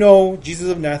 You know Jesus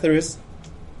of Nazareth,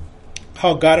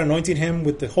 how God anointed him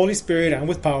with the Holy Spirit and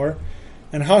with power,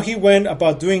 and how he went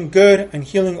about doing good and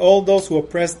healing all those who were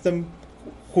oppressed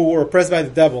by the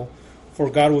devil, for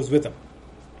God was with him.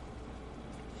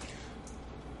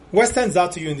 What stands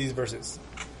out to you in these verses?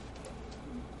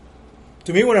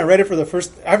 To me, when I read it for the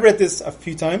first, I've read this a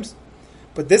few times,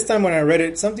 but this time when I read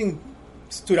it, something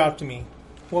stood out to me.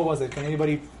 What was it? Can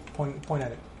anybody point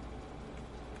at it?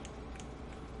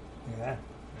 Look at that.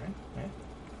 Right.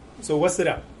 So what stood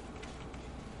out?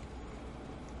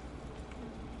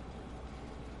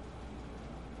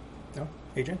 No?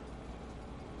 Adrian?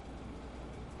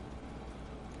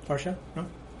 Harsha? No?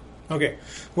 Okay.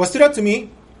 What stood out to me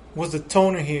was the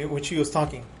tone in which he was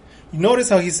talking. You notice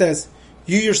how he says,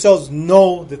 you yourselves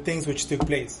know the things which took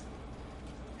place.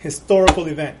 Historical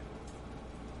event.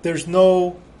 There's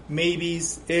no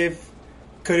maybes, if,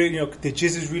 did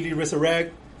Jesus really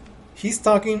resurrect? He's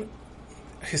talking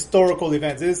historical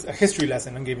events. This is a history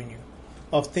lesson I'm giving you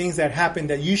of things that happened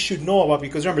that you should know about,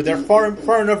 because remember, they're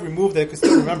far enough removed that you can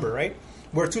still remember, right?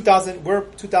 We're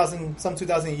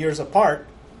 2,000 years apart,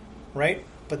 right?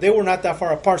 But they were not that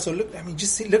far apart. So look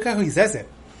how he says it.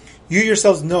 You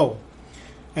yourselves know.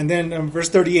 And then verse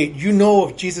 38, you know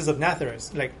of Jesus of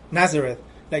Nazareth, like matter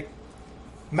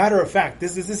of fact.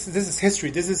 This is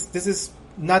history. This is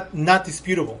not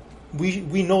disputable.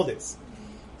 We know this,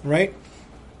 right?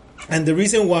 And the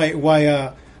reason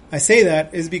why I say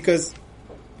that is because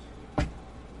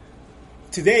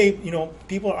today,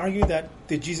 people argue that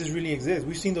did Jesus really exist?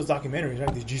 We've seen those documentaries,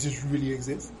 right? Did Jesus really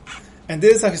exist? And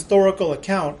this is a historical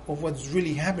account of what's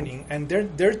really happening. And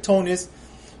their tone is,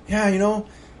 like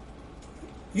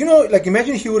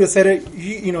imagine he would have said it,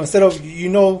 instead of you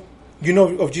know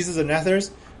of Jesus of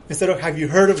Nazareth, instead of have you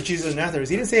heard of Jesus of Nazareth.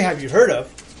 He didn't say have you heard of.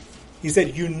 He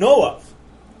said you know of.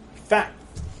 Fact.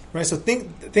 Right? So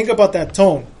think about that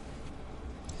tone.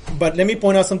 But let me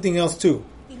point out something else too.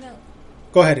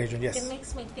 Go ahead, Adrian. Yes. It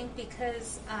makes me think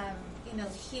because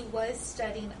he was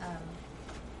studying.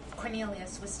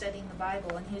 Cornelius was studying the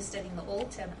Bible, and he was studying the Old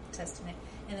Testament,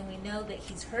 and then we know that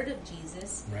he's heard of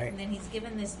Jesus, right. And then he's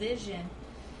given this vision,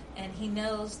 and he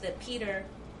knows that Peter,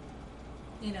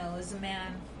 is a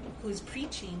man who is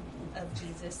preaching of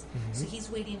Jesus, so he's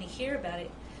waiting to hear about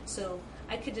it. So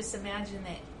I could just imagine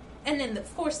that, and then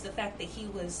of course the fact that he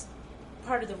was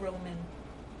part of the Roman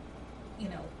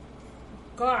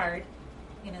guard,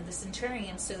 the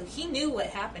centurion. So he knew what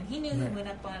happened. He knew he went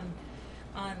up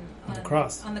on the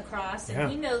cross. On the cross,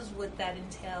 and he knows what that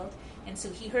entailed. And so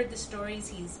he heard the stories.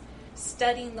 He's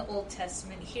studying the Old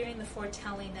Testament, hearing the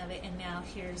foretelling of it, and now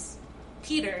here's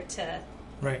Peter to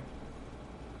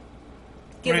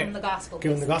give him the gospel.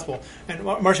 Give him the gospel. And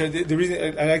Marsha, the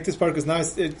reason I like this part because now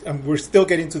we're still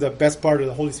getting to the best part of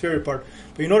the Holy Spirit part.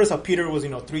 But you notice how Peter was,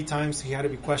 3 times he had to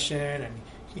be questioned, and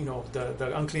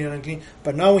the unclean and unclean.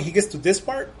 But now when he gets to this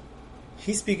part,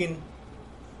 he's speaking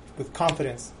with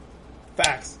confidence,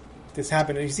 facts. This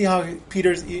happened, and you see how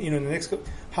Peter's, the next,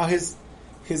 how his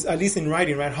at least in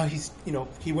writing, right? How he's,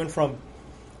 he went from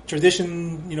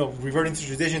tradition, reverting to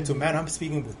tradition to, man, I'm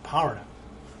speaking with power now,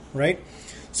 right?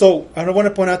 So I want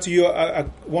to point out to you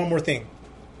one more thing.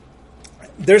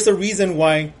 There's a reason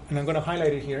why, and I'm going to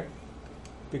highlight it here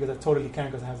because I totally can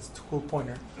because I have this cool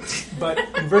pointer. But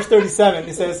in verse 37,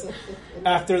 it says,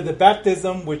 after the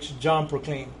baptism which John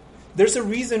proclaimed. There's a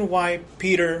reason why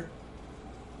Peter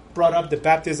brought up the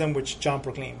baptism which John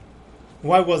proclaimed.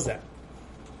 Why was that?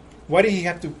 Why did he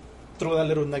have to throw that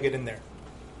little nugget in there?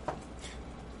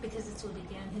 Because it's what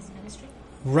began his ministry.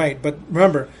 Right, but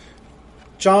remember,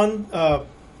 John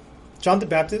the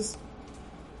Baptist,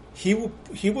 he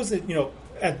was,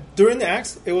 during the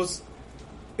Acts, it was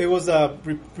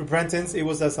repentance, it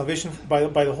was a salvation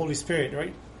by the Holy Spirit,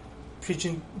 right?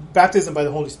 Preaching baptism by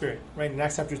the Holy Spirit, right? In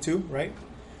Acts chapter 2, right?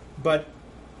 But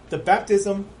the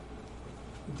baptism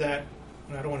that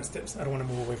I don't want to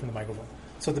move away from the microphone.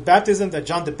 So the baptism that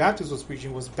John the Baptist was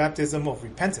preaching was baptism of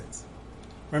repentance.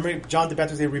 Remember, John the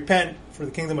Baptist said, "Repent, for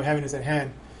the kingdom of heaven is at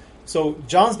hand." So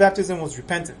John's baptism was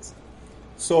repentance.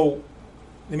 So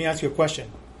let me ask you a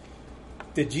question: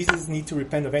 did Jesus need to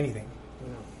repent of anything?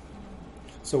 No.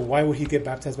 So why would he get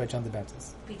baptized by John the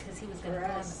Baptist? Because he was going to go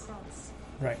on the cross.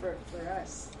 Right. For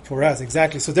us. For us,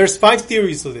 exactly. So there's 5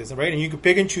 theories to this, right? And you can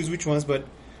pick and choose which ones. But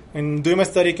in doing my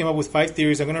study, I came up with 5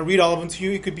 theories. I'm going to read all of them to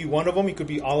you. It could be one of them. It could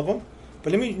be all of them.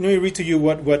 But let me read to you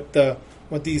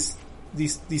what these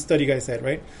study guys said.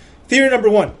 Right. Theory number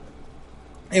 1: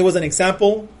 it was an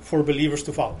example for believers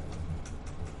to follow.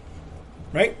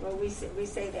 Right. Well, we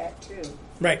say that too.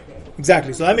 Right.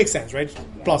 Exactly. So that makes sense, right?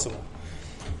 Yeah. Plausible.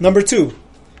 Number 2: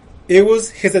 it was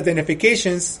his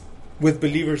identifications with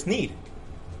believers' need.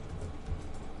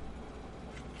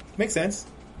 Makes sense,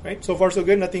 right? So far, so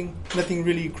good. Nothing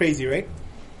really crazy, right?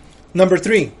 Number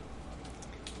 3: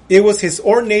 it was his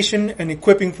ordination and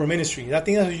equipping for ministry. I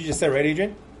think that's what you just said, right,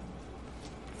 Adrian?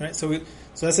 Right. So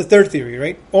that's the third theory,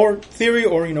 right? Or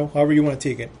however you want to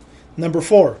take it. Number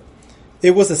 4: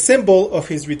 it was a symbol of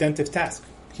his redemptive task.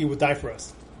 He would die for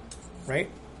us, right?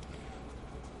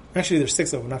 Actually, there's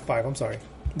 6 of them, not 5. I'm sorry.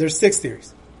 There's 6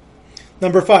 theories.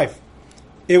 Number 5: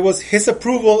 it was his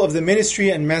approval of the ministry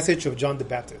and message of John the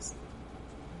Baptist.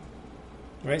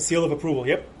 Right? Seal of approval.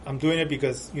 Yep. I'm doing it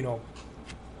because,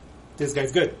 this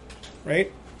guy's good.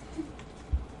 Right?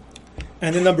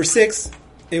 And then number 6,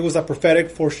 it was a prophetic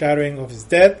foreshadowing of his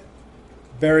death,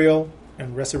 burial,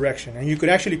 and resurrection. And you could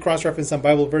actually cross-reference some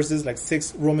Bible verses like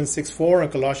Romans 6:4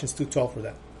 and Colossians 2:12 for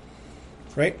that.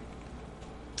 Right?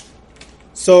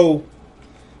 So,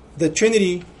 the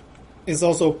Trinity is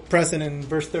also present in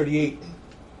verse 38.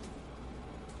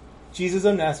 Jesus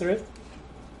of Nazareth,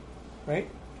 right?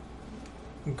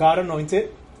 God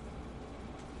anointed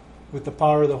with the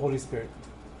power of the Holy Spirit.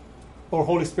 Or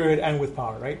Holy Spirit and with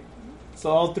power, right? So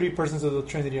all 3 persons of the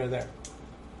Trinity are there.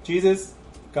 Jesus,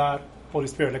 God, Holy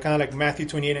Spirit. Kind of like Matthew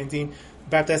 28:19,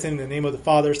 baptized in the name of the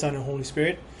Father, Son, and Holy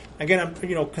Spirit. Again,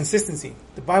 consistency.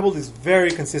 The Bible is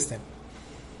very consistent.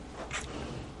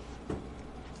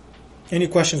 Any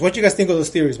questions? What do you guys think of those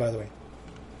theories, by the way?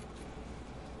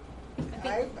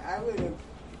 I would have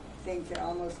think that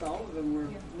almost all of them were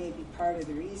maybe part of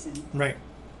the reason. Right.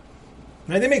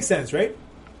 Right, that makes sense, right?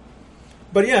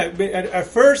 But yeah, at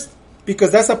first,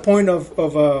 because that's a point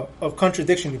of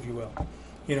contradiction, if you will.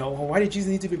 Why did Jesus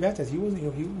need to be baptized? He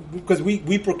wasn't, because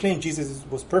we proclaim Jesus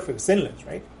was perfect, sinless,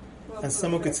 right? Well, and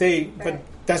someone could say, but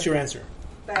that's your answer.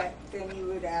 But then you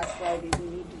would ask, why did he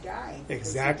need to die?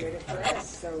 Exactly. He did it for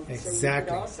us. So you could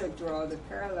also draw the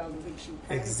parallel, which you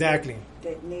kind exactly. of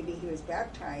said, that maybe he was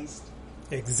baptized.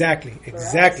 Exactly.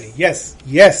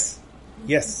 Yes.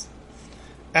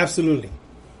 Absolutely.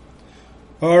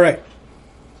 All right.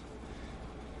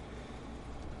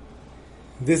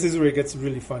 This is where it gets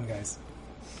really fun, guys.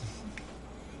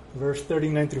 Verse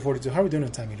 39 through 42. How are we doing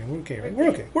on time, Adrian? We're okay, right? We're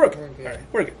okay. All right.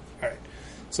 We're good. All right.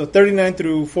 So 39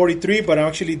 through 43, but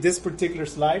actually this particular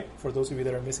slide, for those of you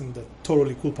that are missing the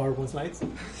totally cool PowerPoint slides,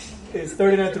 is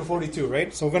 39 through 42,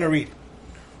 right? So we're going to read.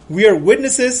 We are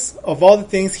witnesses of all the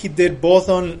things he did both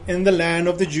in the land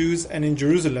of the Jews and in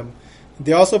Jerusalem.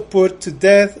 They also put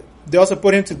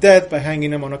him to death by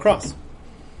hanging him on a cross.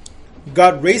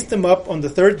 God raised him up on the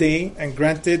third day and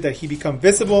granted that he become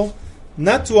visible,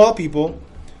 not to all people,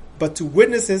 but to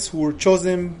witnesses who were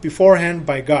chosen beforehand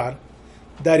by God,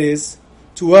 that is,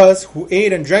 to us who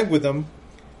ate and drank with him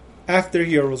after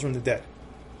he arose from the dead.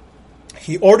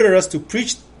 He ordered us to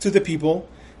preach to the people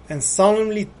and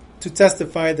solemnly to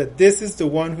testify that this is the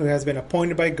one who has been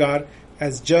appointed by God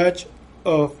as judge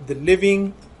of the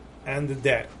living and the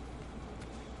dead.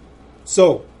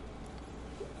 So,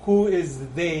 who is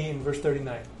they in verse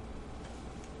 39?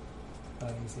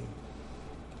 Let me see.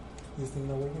 Is this thing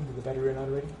not working? Did the battery run out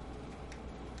already?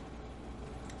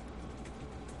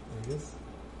 There it is.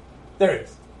 There it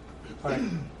is. All right.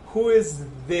 Who is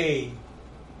they?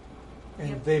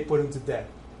 And they put him to death.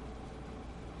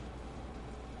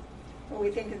 Well, we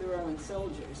think of the Roman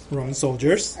soldiers. Roman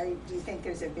soldiers. Do you think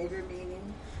there's a bigger meaning?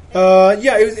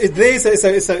 Yeah,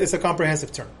 it's a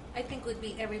comprehensive term. I think it would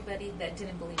be everybody that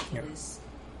didn't believe he was.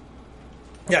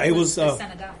 Yeah, it was the Son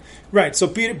of God. Right. So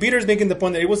Peter's making the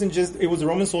point that it was the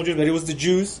Roman soldiers, but it was the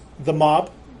Jews, the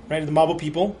mob, right, the mob of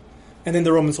people, and then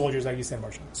the Roman soldiers, like you said,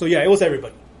 Marshall. So yeah, it was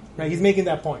everybody. Right. He's making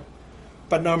that point.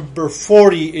 But number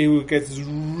 40, it gets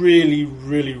really,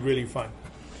 really, really fun.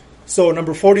 So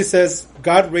number 40 says,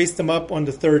 God raised him up on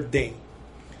the third day.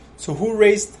 So who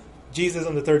raised Jesus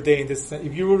on the third day? In this,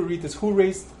 if you were to read this, who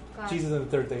raised God. Jesus on the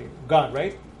third day? God,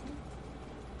 right?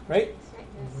 Right?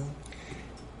 Mm-hmm.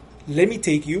 Let me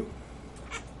take you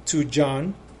to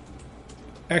John.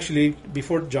 Actually,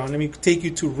 before John, let me take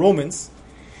you to Romans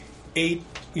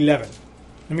 8:11.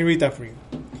 Let me read that for you.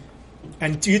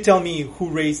 And you tell me who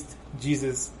raised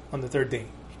Jesus on the third day.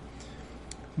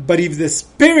 But if the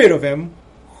spirit of him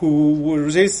who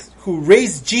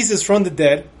raised Jesus from the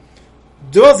dead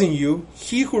dwells in you,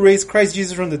 he who raised Christ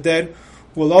Jesus from the dead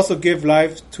will also give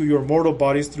life to your mortal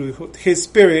bodies through his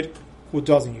spirit who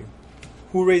dwells in you.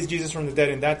 Who raised Jesus from the dead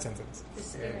in that sentence? The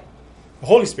Spirit. The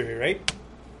Holy Spirit, right?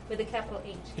 With a capital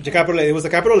H. It was a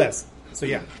capital S. So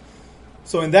yeah.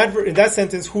 So in that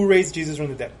sentence, who raised Jesus from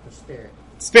the dead? The Spirit.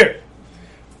 Spirit.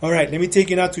 All right, let me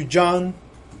take you now to John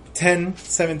 10,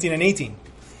 17, and 18.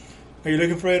 Are you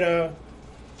looking for it?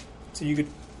 So you could...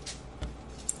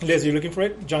 Liz, are you looking for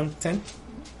it? John 10?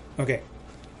 Okay.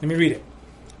 Let me read it.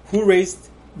 Who raised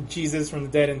Jesus from the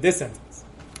dead in this sentence?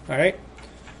 All right?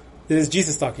 This is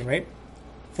Jesus talking, right?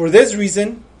 For this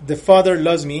reason, the Father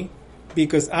loves me,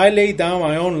 because I lay down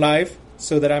my own life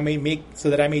so that I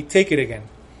may take it again.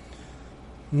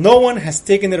 No one has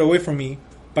taken it away from me,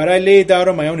 but I lay it down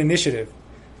on my own initiative.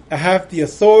 I have the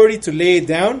authority to lay it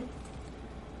down,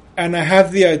 and I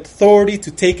have the authority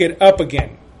to take it up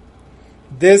again.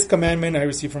 This commandment I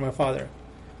received from my Father.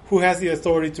 Who has the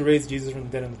authority to raise Jesus from the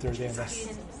dead on the third day?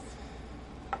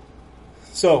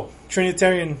 So,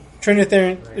 Trinitarian,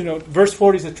 verse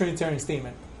 40 is a Trinitarian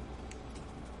statement.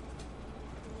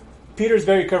 Peter's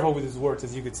very careful with his words,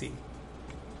 as you could see.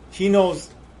 He knows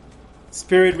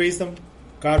Spirit raised them,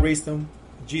 God raised them,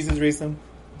 Jesus raised them,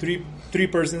 three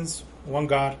persons, one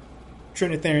God,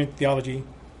 Trinitarian theology,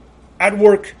 at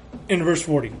work in verse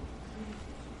 40.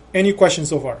 Any questions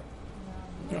so far?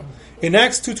 No. In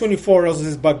Acts 2:24 also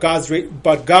says, but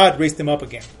God raised him up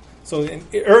again. So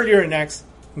earlier in Acts,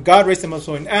 God raised him up.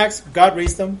 So in Acts, God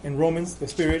raised them. In Romans, the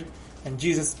Spirit, and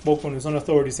Jesus spoke on his own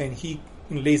authority, saying he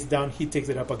lays it down, he takes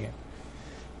it up again.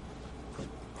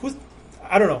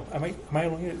 I don't know. Am I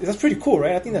alone here? That's pretty cool,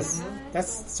 right? I think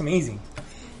that's amazing.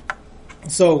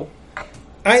 So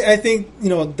I think,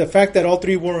 the fact that all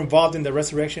three were involved in the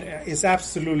resurrection is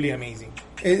absolutely amazing.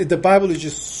 The Bible is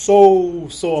just so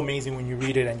amazing when you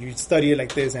read it and you study it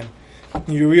like this, and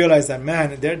you realize that,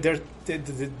 man, the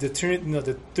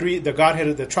Godhead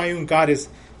of the triune God is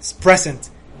present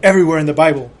everywhere in the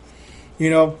Bible,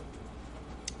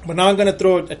 But now I'm going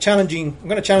to challenge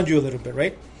you a little bit,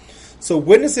 right? So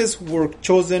witnesses were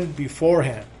chosen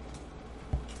beforehand.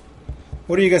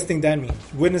 What do you guys think that means?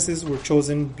 Witnesses were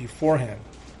chosen beforehand.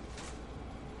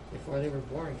 Before they were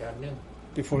born, God knew.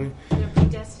 They're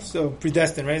predestined. So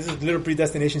predestined, right? This is a little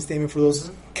predestination statement for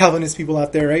those Calvinist people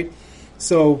out there, right?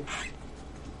 So,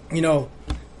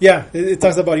 it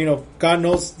talks about, God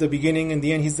knows the beginning and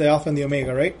the end. He's the Alpha and the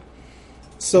Omega, right?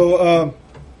 So,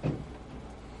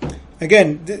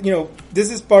 again, this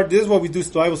is what we do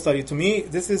Bible study. To me,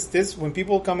 this when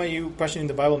people come at you questioning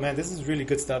the Bible, man, this is really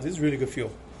good stuff. This is really good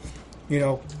fuel.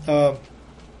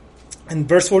 And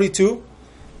verse 42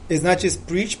 is not just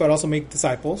preach, but also make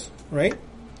disciples, right?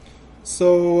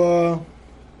 So,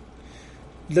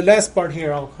 the last part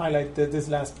here, I'll highlight this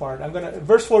last part.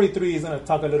 Verse 43 is going to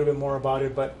talk a little bit more about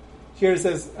it, but here it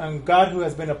says, "And God who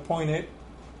has been appointed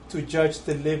to judge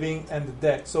the living and the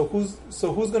dead." So who's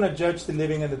going to judge the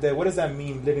living and the dead? What does that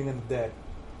mean, living and the dead?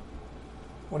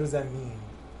 What does that mean?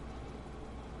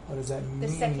 What does that mean? The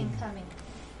second coming.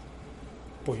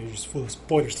 Boy, you're just full of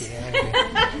spoilers today.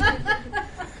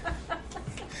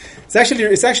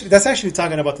 That's actually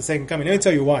talking about the second coming. Let me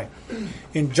tell you why.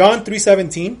 In John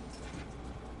 3:17,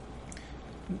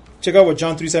 check out what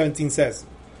John 3:17 says.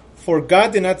 "For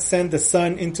God did not send the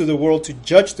Son into the world to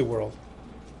judge the world,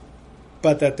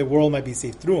 but that the world might be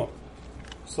saved through him."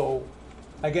 So,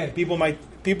 again, people like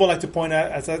to point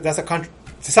out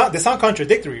they sound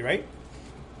contradictory, right?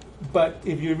 But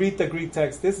if you read the Greek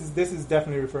text, this is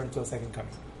definitely referring to a second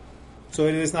coming. So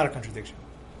it is not a contradiction.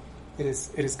 It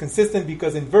is consistent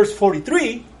because in verse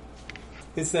 43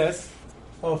 it says,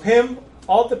 "Of him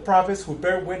all the prophets who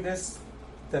bear witness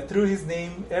that through his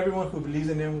name everyone who believes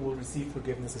in him will receive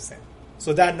forgiveness of sin."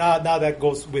 So that now that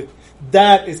goes with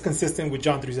that is consistent with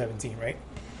John 3:17, right?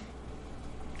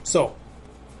 So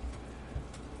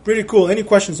pretty cool. Any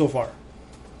questions so far?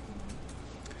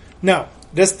 Now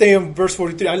let's stay on verse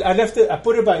 43. I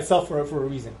put it by itself for a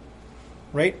reason,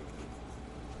 right?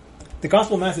 The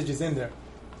gospel message is in there.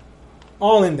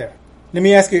 All in there. Let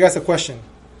me ask you guys a question.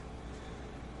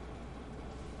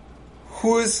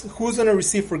 Who's going to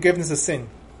receive forgiveness of sin?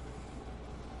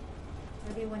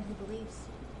 Everyone who believes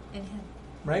in him.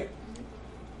 Right?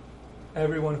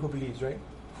 Everyone who believes, right?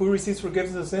 Who receives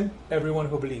forgiveness of sin? Everyone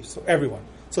who believes. So everyone.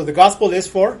 So the gospel is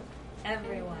for?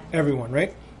 Everyone. Everyone,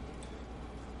 right?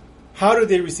 How do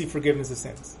they receive forgiveness of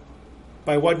sins?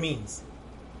 By what means?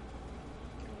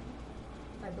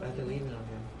 By believing on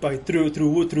him. By through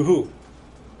who?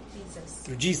 Jesus.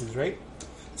 Through Jesus, right?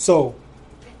 So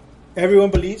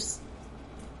everyone believes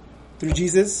through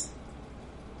Jesus.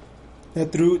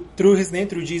 That through his name,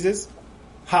 through Jesus.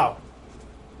 How?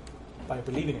 By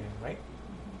believing in him, right?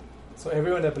 So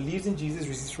everyone that believes in Jesus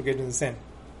receives forgiveness of sin.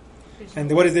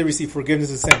 And what does they receive?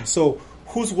 Forgiveness of sin. So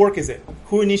whose work is it?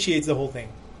 Who initiates the whole thing?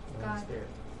 God. Spirit.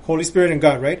 Holy Spirit and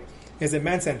God, right? Is it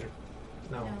man-centered?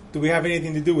 No. Do we have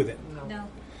anything to do with it? No.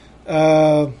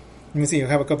 Let me see. I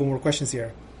have a couple more questions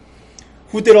here.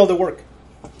 Who did all the work?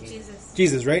 Jesus.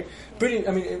 Jesus, right?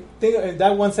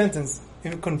 That one sentence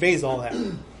conveys all that.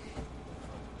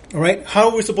 All right. How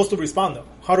are we supposed to respond, though?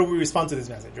 How do we respond to this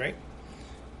message, right?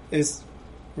 Is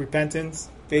repentance,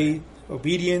 faith,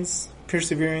 obedience,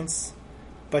 perseverance,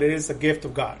 but it is a gift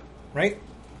of God, right?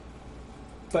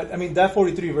 But that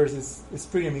 43 verse is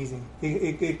pretty amazing.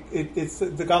 It's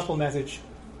the gospel message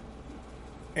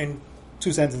in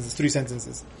 2 sentences, 3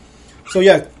 sentences. So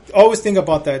yeah, always think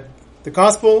about that. The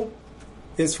gospel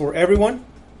is for everyone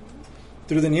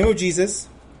through the name of Jesus,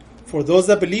 for those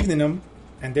that believe in him,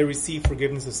 and they receive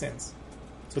forgiveness of sins.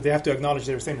 So they have to acknowledge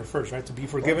they're a sinner first, right? To be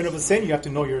forgiven of a sin, you have to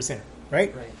know you're a sinner,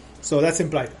 right? Right. So that's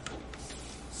implied.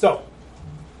 So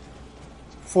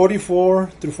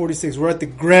 44 through 46, we're at the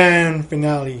grand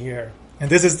finale here. And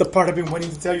this is the part I've been waiting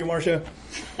to tell you, Marcia.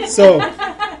 So,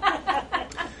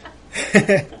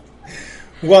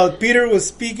 while Peter was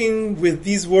speaking with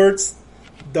these words,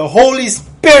 the Holy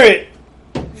Spirit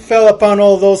fell upon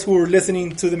all those who were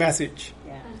listening to the message.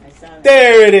 Yeah, I saw that.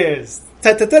 There it is.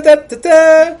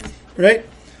 Ta-ta-ta-ta-ta-ta. Right?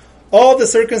 All the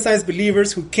circumcised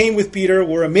believers who came with Peter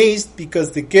were amazed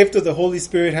because the gift of the Holy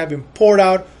Spirit had been poured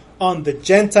out on the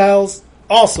Gentiles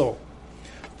also.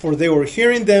 For they were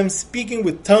hearing them speaking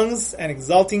with tongues and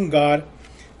exalting God.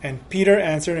 And Peter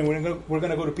answered, and we're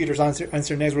going to go to Peter's answer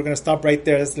next. We're going to stop right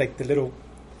there. That's like the little,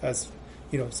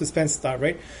 suspense stop,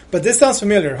 right? But this sounds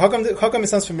familiar. How come it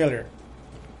sounds familiar?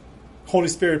 Holy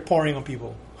Spirit pouring on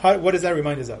people. What does that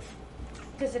remind us of?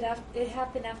 Because it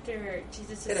happened after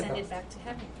Jesus ascended back to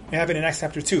heaven. It happened in Acts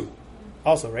chapter 2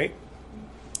 also, right?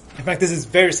 In fact, this is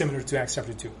very similar to Acts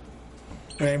chapter 2.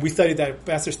 And we studied that.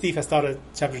 Pastor Steve has taught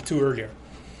chapter 2 earlier.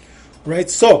 Right?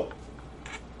 So,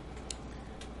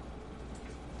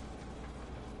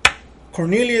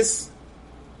 Cornelius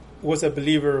was a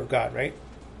believer of God, right?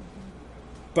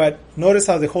 But notice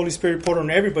how the Holy Spirit poured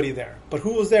on everybody there. But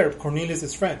who was there?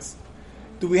 Cornelius' friends.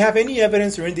 Do we have any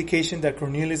evidence or indication that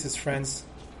Cornelius' friends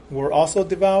were also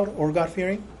devout or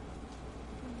God-fearing?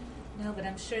 No, but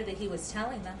I'm sure that he was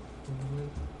telling them.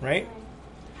 Right?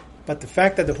 But the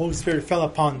fact that the Holy Spirit fell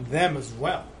upon them as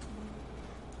well.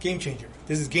 Game changer.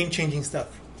 This is game-changing stuff.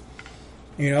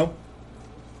 In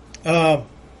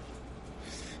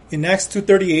Acts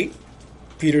 2:38,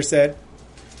 Peter said,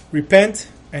 "Repent,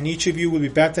 and each of you will be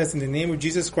baptized in the name of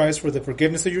Jesus Christ for the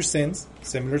forgiveness of your sins,"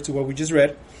 similar to what we just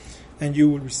read, "and you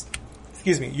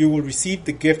will receive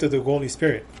the gift of the Holy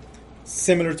Spirit.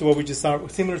 Similar to what we just saw,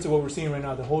 similar to what we're seeing right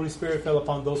now. The Holy Spirit fell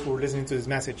upon those who were listening to this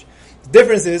message. The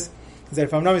difference is that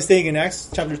if I'm not mistaken, Acts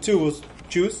chapter 2 was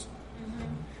Jews. Mm-hmm.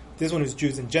 This one is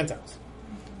Jews and Gentiles.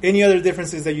 Mm-hmm. Any other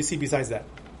differences that you see besides that?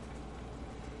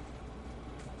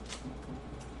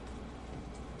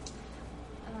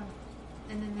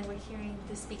 And then they were hearing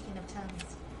the speaking of tongues.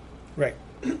 Right.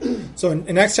 So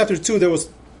in Acts chapter 2, there was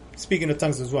speaking of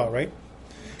tongues as well, right?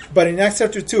 But in Acts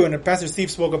chapter 2, and Pastor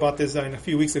Steve spoke about this a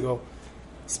few weeks ago,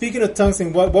 speaking of tongues,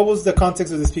 and what was the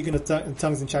context of the speaking of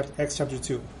tongues in Acts chapter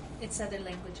 2? It's other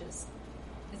languages.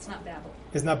 It's not Babel.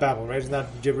 It's not Babel, right? It's not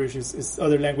gibberish. It's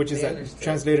other languages that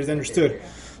translators understood. Yeah.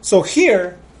 So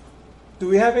here, do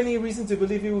we have any reason to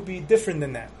believe it would be different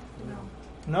than that? No.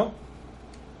 No?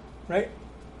 Right?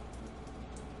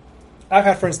 I've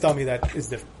had friends tell me that it's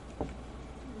different.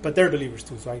 But they're believers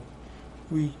too, so I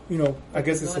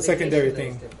guess it's a secondary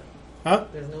thing. Huh?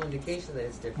 There's no indication that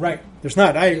it's different. Right. There's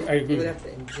not. I agree. You would have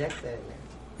to inject that in there.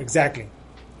 Exactly.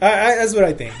 That's what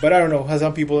I think. But I don't know.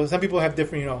 Some people have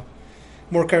different,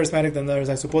 more charismatic than others,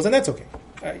 I suppose, and that's okay.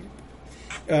 It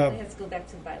has to go back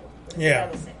to the Bible.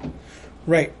 Yeah. The Bible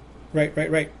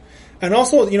right. And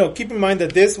also, keep in mind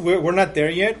that we're not there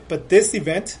yet, but this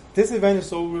event is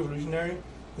so revolutionary.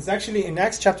 It's actually in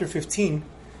Acts chapter 15,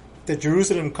 the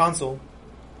Jerusalem Council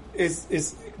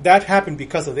is that happened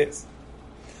because of this.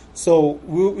 So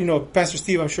Pastor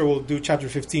Steve, I'm sure, will do chapter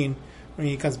 15 when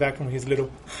he comes back from his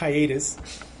little hiatus.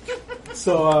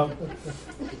 But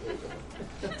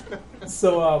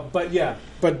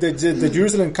the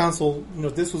Jerusalem Council,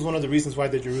 this was one of the reasons why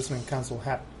the Jerusalem Council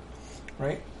happened,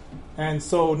 right? And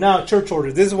so now church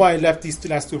order. This is why I left these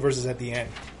last two verses at the end,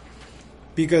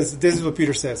 because this is what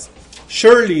Peter says: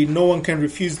 surely no one can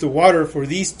refuse the water for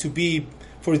these to be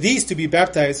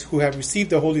baptized who have received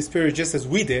the Holy Spirit just as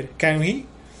we did, can he?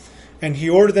 And he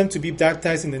ordered them to be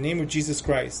baptized in the name of Jesus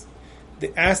Christ.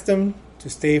 They asked them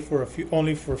to stay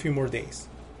only for a few more days.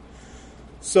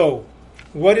 So,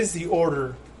 what is the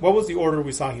order? What was the order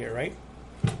we saw here, right?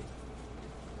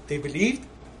 They believed.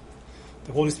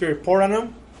 The Holy Spirit poured on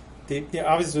them.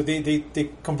 They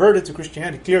converted to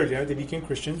Christianity, clearly, right? They became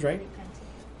Christians, right?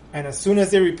 And as soon as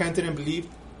they repented and believed,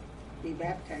 be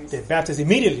baptized. They baptized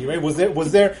immediately, right? Was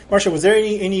there, Marcia? Was there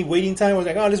any waiting time? I was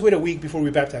like, let's wait a week before we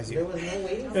baptize you. There was no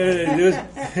waiting time.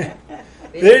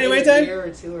 Was there any waiting time? A year or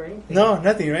two or anything. No,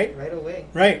 nothing, right? Right away.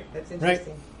 Right. That's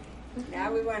interesting. Right.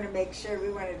 Now we want to make sure.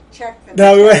 We want to check them.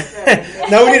 Now we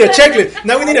need a checklist.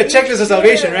 Now we need a checklist of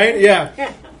salvation, right? Yeah.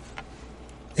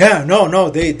 Yeah. No.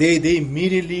 They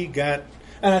immediately got.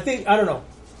 And I don't know.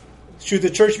 Should the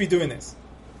church be doing this?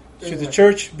 Should the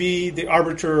church be the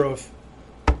arbiter of?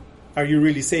 Are you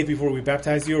really saved before we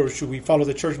baptize you, or should we follow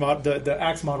the church model, the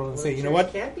Acts model, and say, you know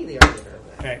what? Can't be the arbiter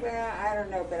of that. Right. Well, I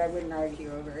don't know, but I wouldn't argue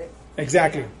over it.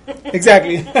 Exactly.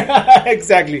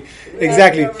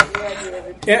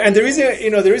 Yeah, and the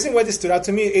reason why this stood out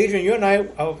to me, Adrian, you and I,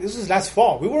 this was last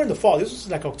fall. We were in the fall. This was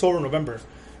like October, November.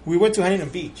 We went to Huntington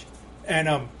Beach,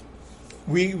 and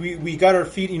we got our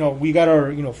feet,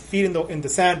 feet in the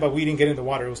sand, but we didn't get in the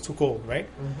water. It was too cold, right?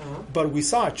 Mm-hmm. But we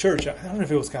saw a church. I don't know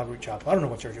if it was Calvary Chapel. I don't know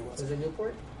what church it was. Was it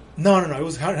Newport? No. It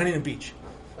was Huntington Beach.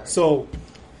 So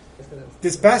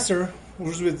this pastor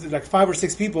was with like 5 or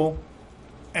 6 people,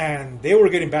 and they were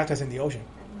getting baptized in the ocean,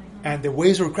 and the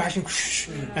waves were crashing,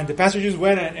 and the pastor just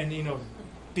went and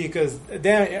because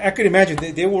then I could imagine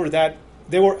they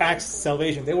were Acts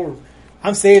salvation. They were.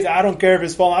 I'm saved. I don't care if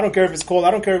it's fall. I don't care if it's cold.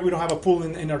 I don't care if we don't have a pool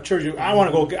in our church. I want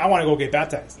to go get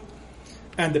baptized.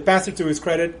 And the pastor, to his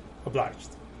credit, obliged.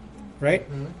 Right?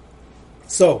 Mm-hmm.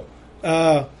 So,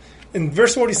 in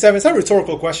verse 47, it's a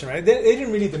rhetorical question, right? They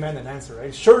didn't really demand an answer,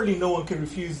 right? Surely no one can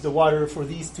refuse the water for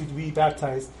these to be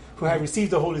baptized who have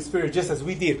received the Holy Spirit just as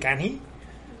we did. Can he?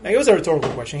 Like, it was a rhetorical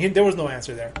question. There was no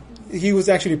answer there. He was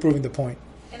actually proving the point.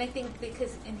 And I think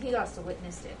and he also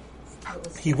witnessed it.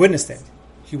 He witnessed it.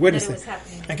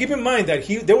 And keep in mind that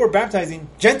they were baptizing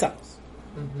Gentiles.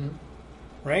 Mm-hmm.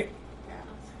 Right? Yeah.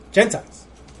 Gentiles.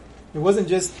 It wasn't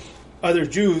just other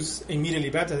Jews immediately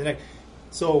baptizing. I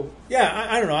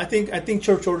don't know. I think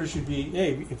church order should be,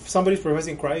 hey, if somebody's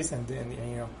professing Christ and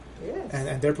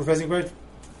and they're professing Christ,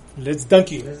 let's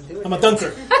dunk you. Let's do it. I'm a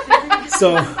dunker.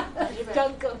 So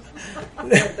dunk them.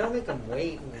 Don't make them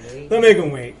wait. Don't make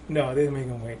them wait. No, they don't make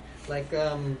them wait. Like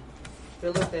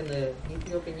Philip and the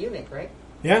Ethiopian eunuch, right?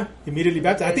 Yeah, immediately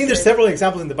baptized. I think there's several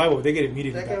examples in the Bible where they get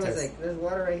immediately baptized. That guy was like, there's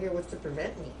water right here, what's to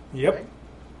prevent me? Yep. Right?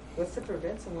 What's to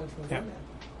prevent someone from doing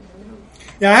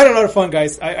that? Yeah, I had a lot of fun,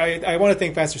 guys. I want to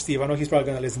thank Pastor Steve. I know he's probably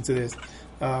going to listen to this,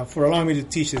 for allowing me to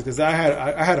teach this, because I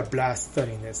had a blast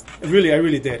studying this. I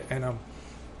really did. And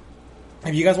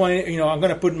if you guys want to, I'm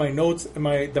going to put my notes, the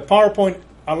PowerPoint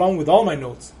along with all my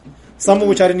notes, some of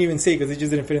which I didn't even say because it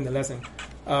just didn't fit in the lesson,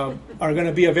 are going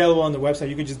to be available on the website.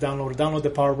 You can just download the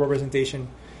PowerPoint presentation.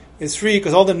 It's free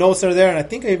because all the notes are there, and I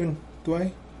think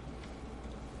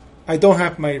I don't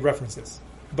have my references.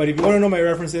 But if you want to know my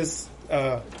references,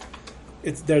 they're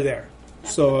there.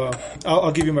 So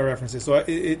I'll give you my references. So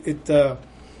a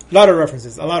lot of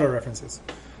references.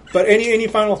 But any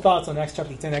final thoughts on Acts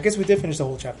chapter 10? I guess we did finish the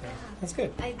whole chapter. That's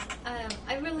good.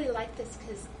 I really like this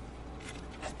because,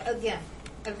 again,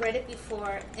 I've read it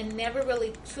before and never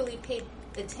really truly paid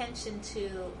attention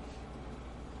to.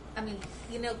 I mean,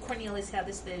 Cornelius had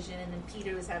this vision, and then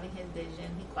Peter was having his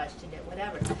vision. He questioned it,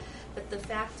 whatever. But the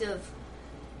fact of,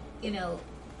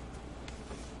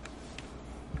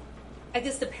 I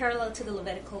guess the parallel to the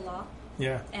Levitical law.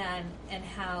 Yeah. And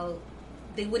how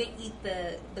they wouldn't eat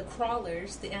the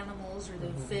crawlers, the animals or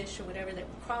the fish or whatever that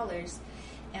were crawlers.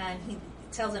 And he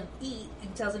tells them eat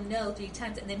and tells them no 3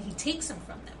 times, and then he takes them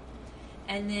from them.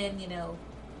 And then,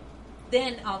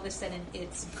 then all of a sudden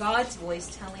it's God's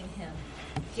voice telling him,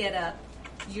 get up,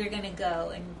 you're going to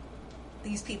go, and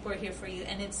these people are here for you.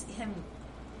 And it's him,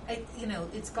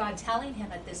 it's God telling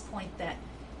him at this point that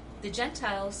the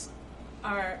Gentiles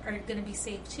are going to be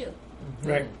saved too.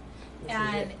 Right.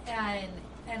 And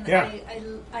yeah.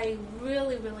 I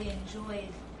really, really enjoyed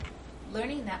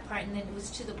learning that part. And then it was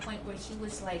to the point where he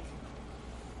was like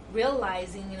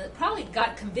realizing, probably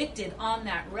got convicted on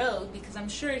that road, because I'm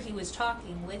sure he was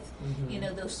talking with,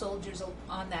 those soldiers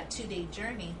on that 2-day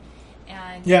journey.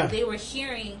 And they were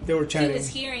hearing, they were chatting. He was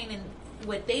hearing and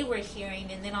what they were hearing,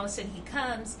 and then all of a sudden he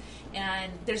comes,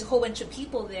 and there's a whole bunch of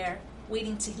people there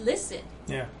waiting to listen.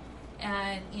 Yeah.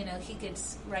 And, he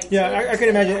gets right. Yeah, I can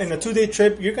imagine in a 2-day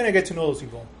trip, you're going to get to know those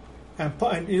people. And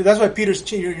that's why Peter's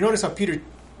changed. You notice how Peter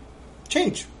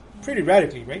changed pretty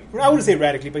radically, right? I wouldn't say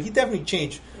radically, but he definitely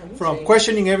changed from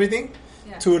questioning everything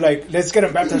to let's get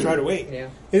him baptized right away. Yeah.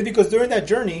 It's because during that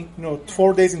journey,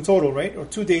 4 days in total, right? Or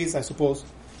 2 days, I suppose,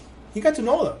 he got to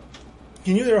know them.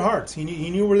 He knew their hearts. He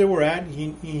knew where they were at. He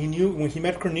knew when he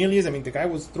met Cornelius. I mean, the guy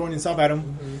was throwing himself at him.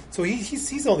 Mm-hmm. So he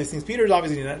sees all these things. Peter's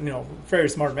obviously not, very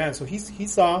smart man. So he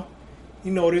saw, he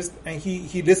noticed, and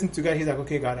he listened to God. He's like,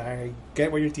 okay, God, I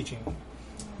get what you're teaching.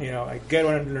 I get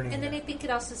what I'm learning. And then I think it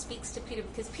also speaks to Peter,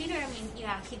 because Peter,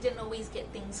 he didn't always get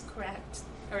things correct,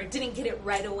 or didn't get it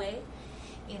right away.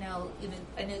 I know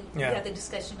we had the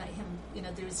discussion about him.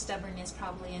 There was stubbornness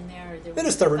probably in there. Or there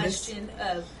was a question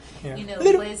of,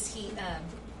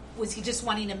 was he just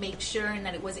wanting to make sure, and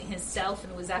that it wasn't himself,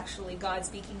 and it was actually God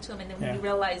speaking to him. And then when he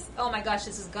realized, oh my gosh,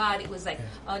 this is God, it was like,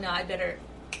 oh no, I better,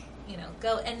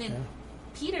 go. And then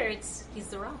Peter, he's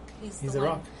the rock. He's the one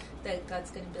rock that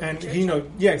God's going to build. And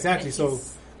exactly. So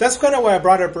that's kind of why I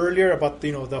brought up earlier about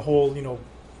the whole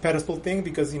pedestal thing,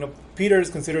 because Peter is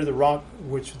considered the rock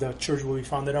which the church will be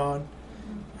founded on,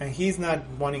 and he's not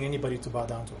wanting anybody to bow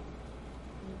down to him.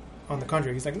 On the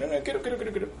contrary, he's like, no, get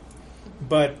up.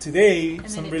 But today,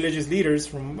 some religious leaders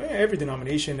from every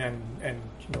denomination and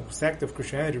sect of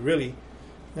Christianity, really,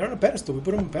 they're on a pedestal. We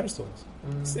put them on pedestals,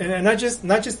 and not just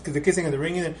the kissing and the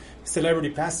ringing. Celebrity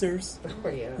pastors,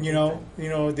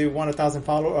 they want 1,000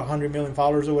 followers, 100 million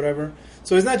followers, or whatever.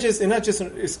 So it's not just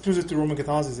exclusive to Roman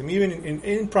Catholicism. Even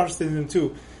in Protestantism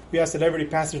too, we have celebrity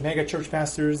pastors, mega church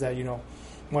pastors that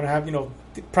want to have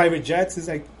private jets. It's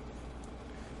like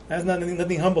there's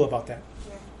nothing humble about that.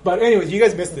 Yeah. But anyways, you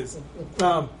guys missed this.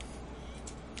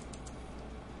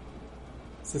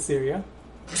 Caesarea.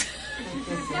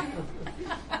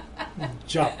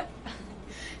 Jump.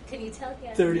 Can you tell?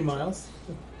 30 miles.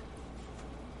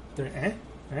 You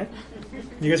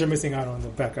guys are missing out on the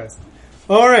back, guys.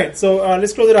 All right, so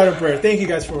let's close it out in prayer. Thank you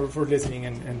guys for listening,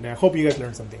 and I hope you guys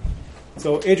learned something.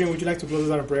 So, Adrian, would you like to close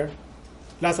us out in prayer?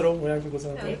 Lazaro, would you like to close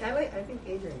us out in prayer? I think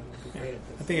Adrian would be great at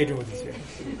this. I think Adrian would be here.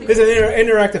 This is an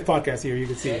interactive podcast here, you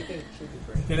can see. I think it should be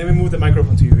great. And let me move the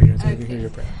microphone to you, Adrian, so you can hear your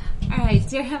prayer. All right,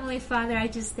 dear Heavenly Father, I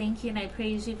just thank you and I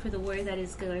praise you for the word that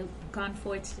has gone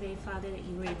forth today, Father, that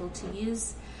you were able to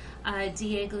use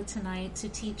Diego tonight to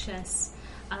teach us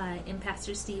in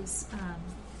Pastor Steve's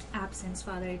absence,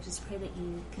 Father. I just pray that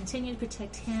you continue to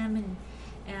protect him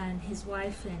and his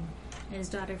wife and his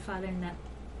daughter, Father, and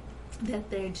that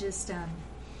they're just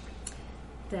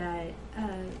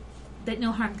that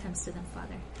no harm comes to them,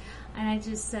 Father. And I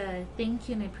just thank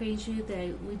you and I praise you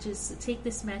that we just take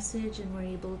this message and we're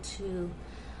able to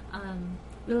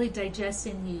really digest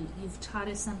it, and you've taught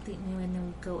us something new, and then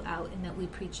we go out and that we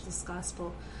preach this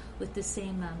gospel with the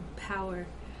same power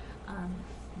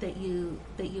that you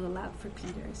allowed for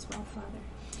Peter as well, Father.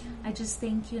 I just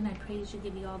thank you and I praise you,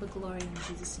 give you all the glory in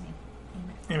Jesus' name.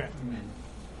 Amen.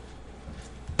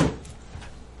 Amen.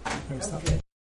 Amen.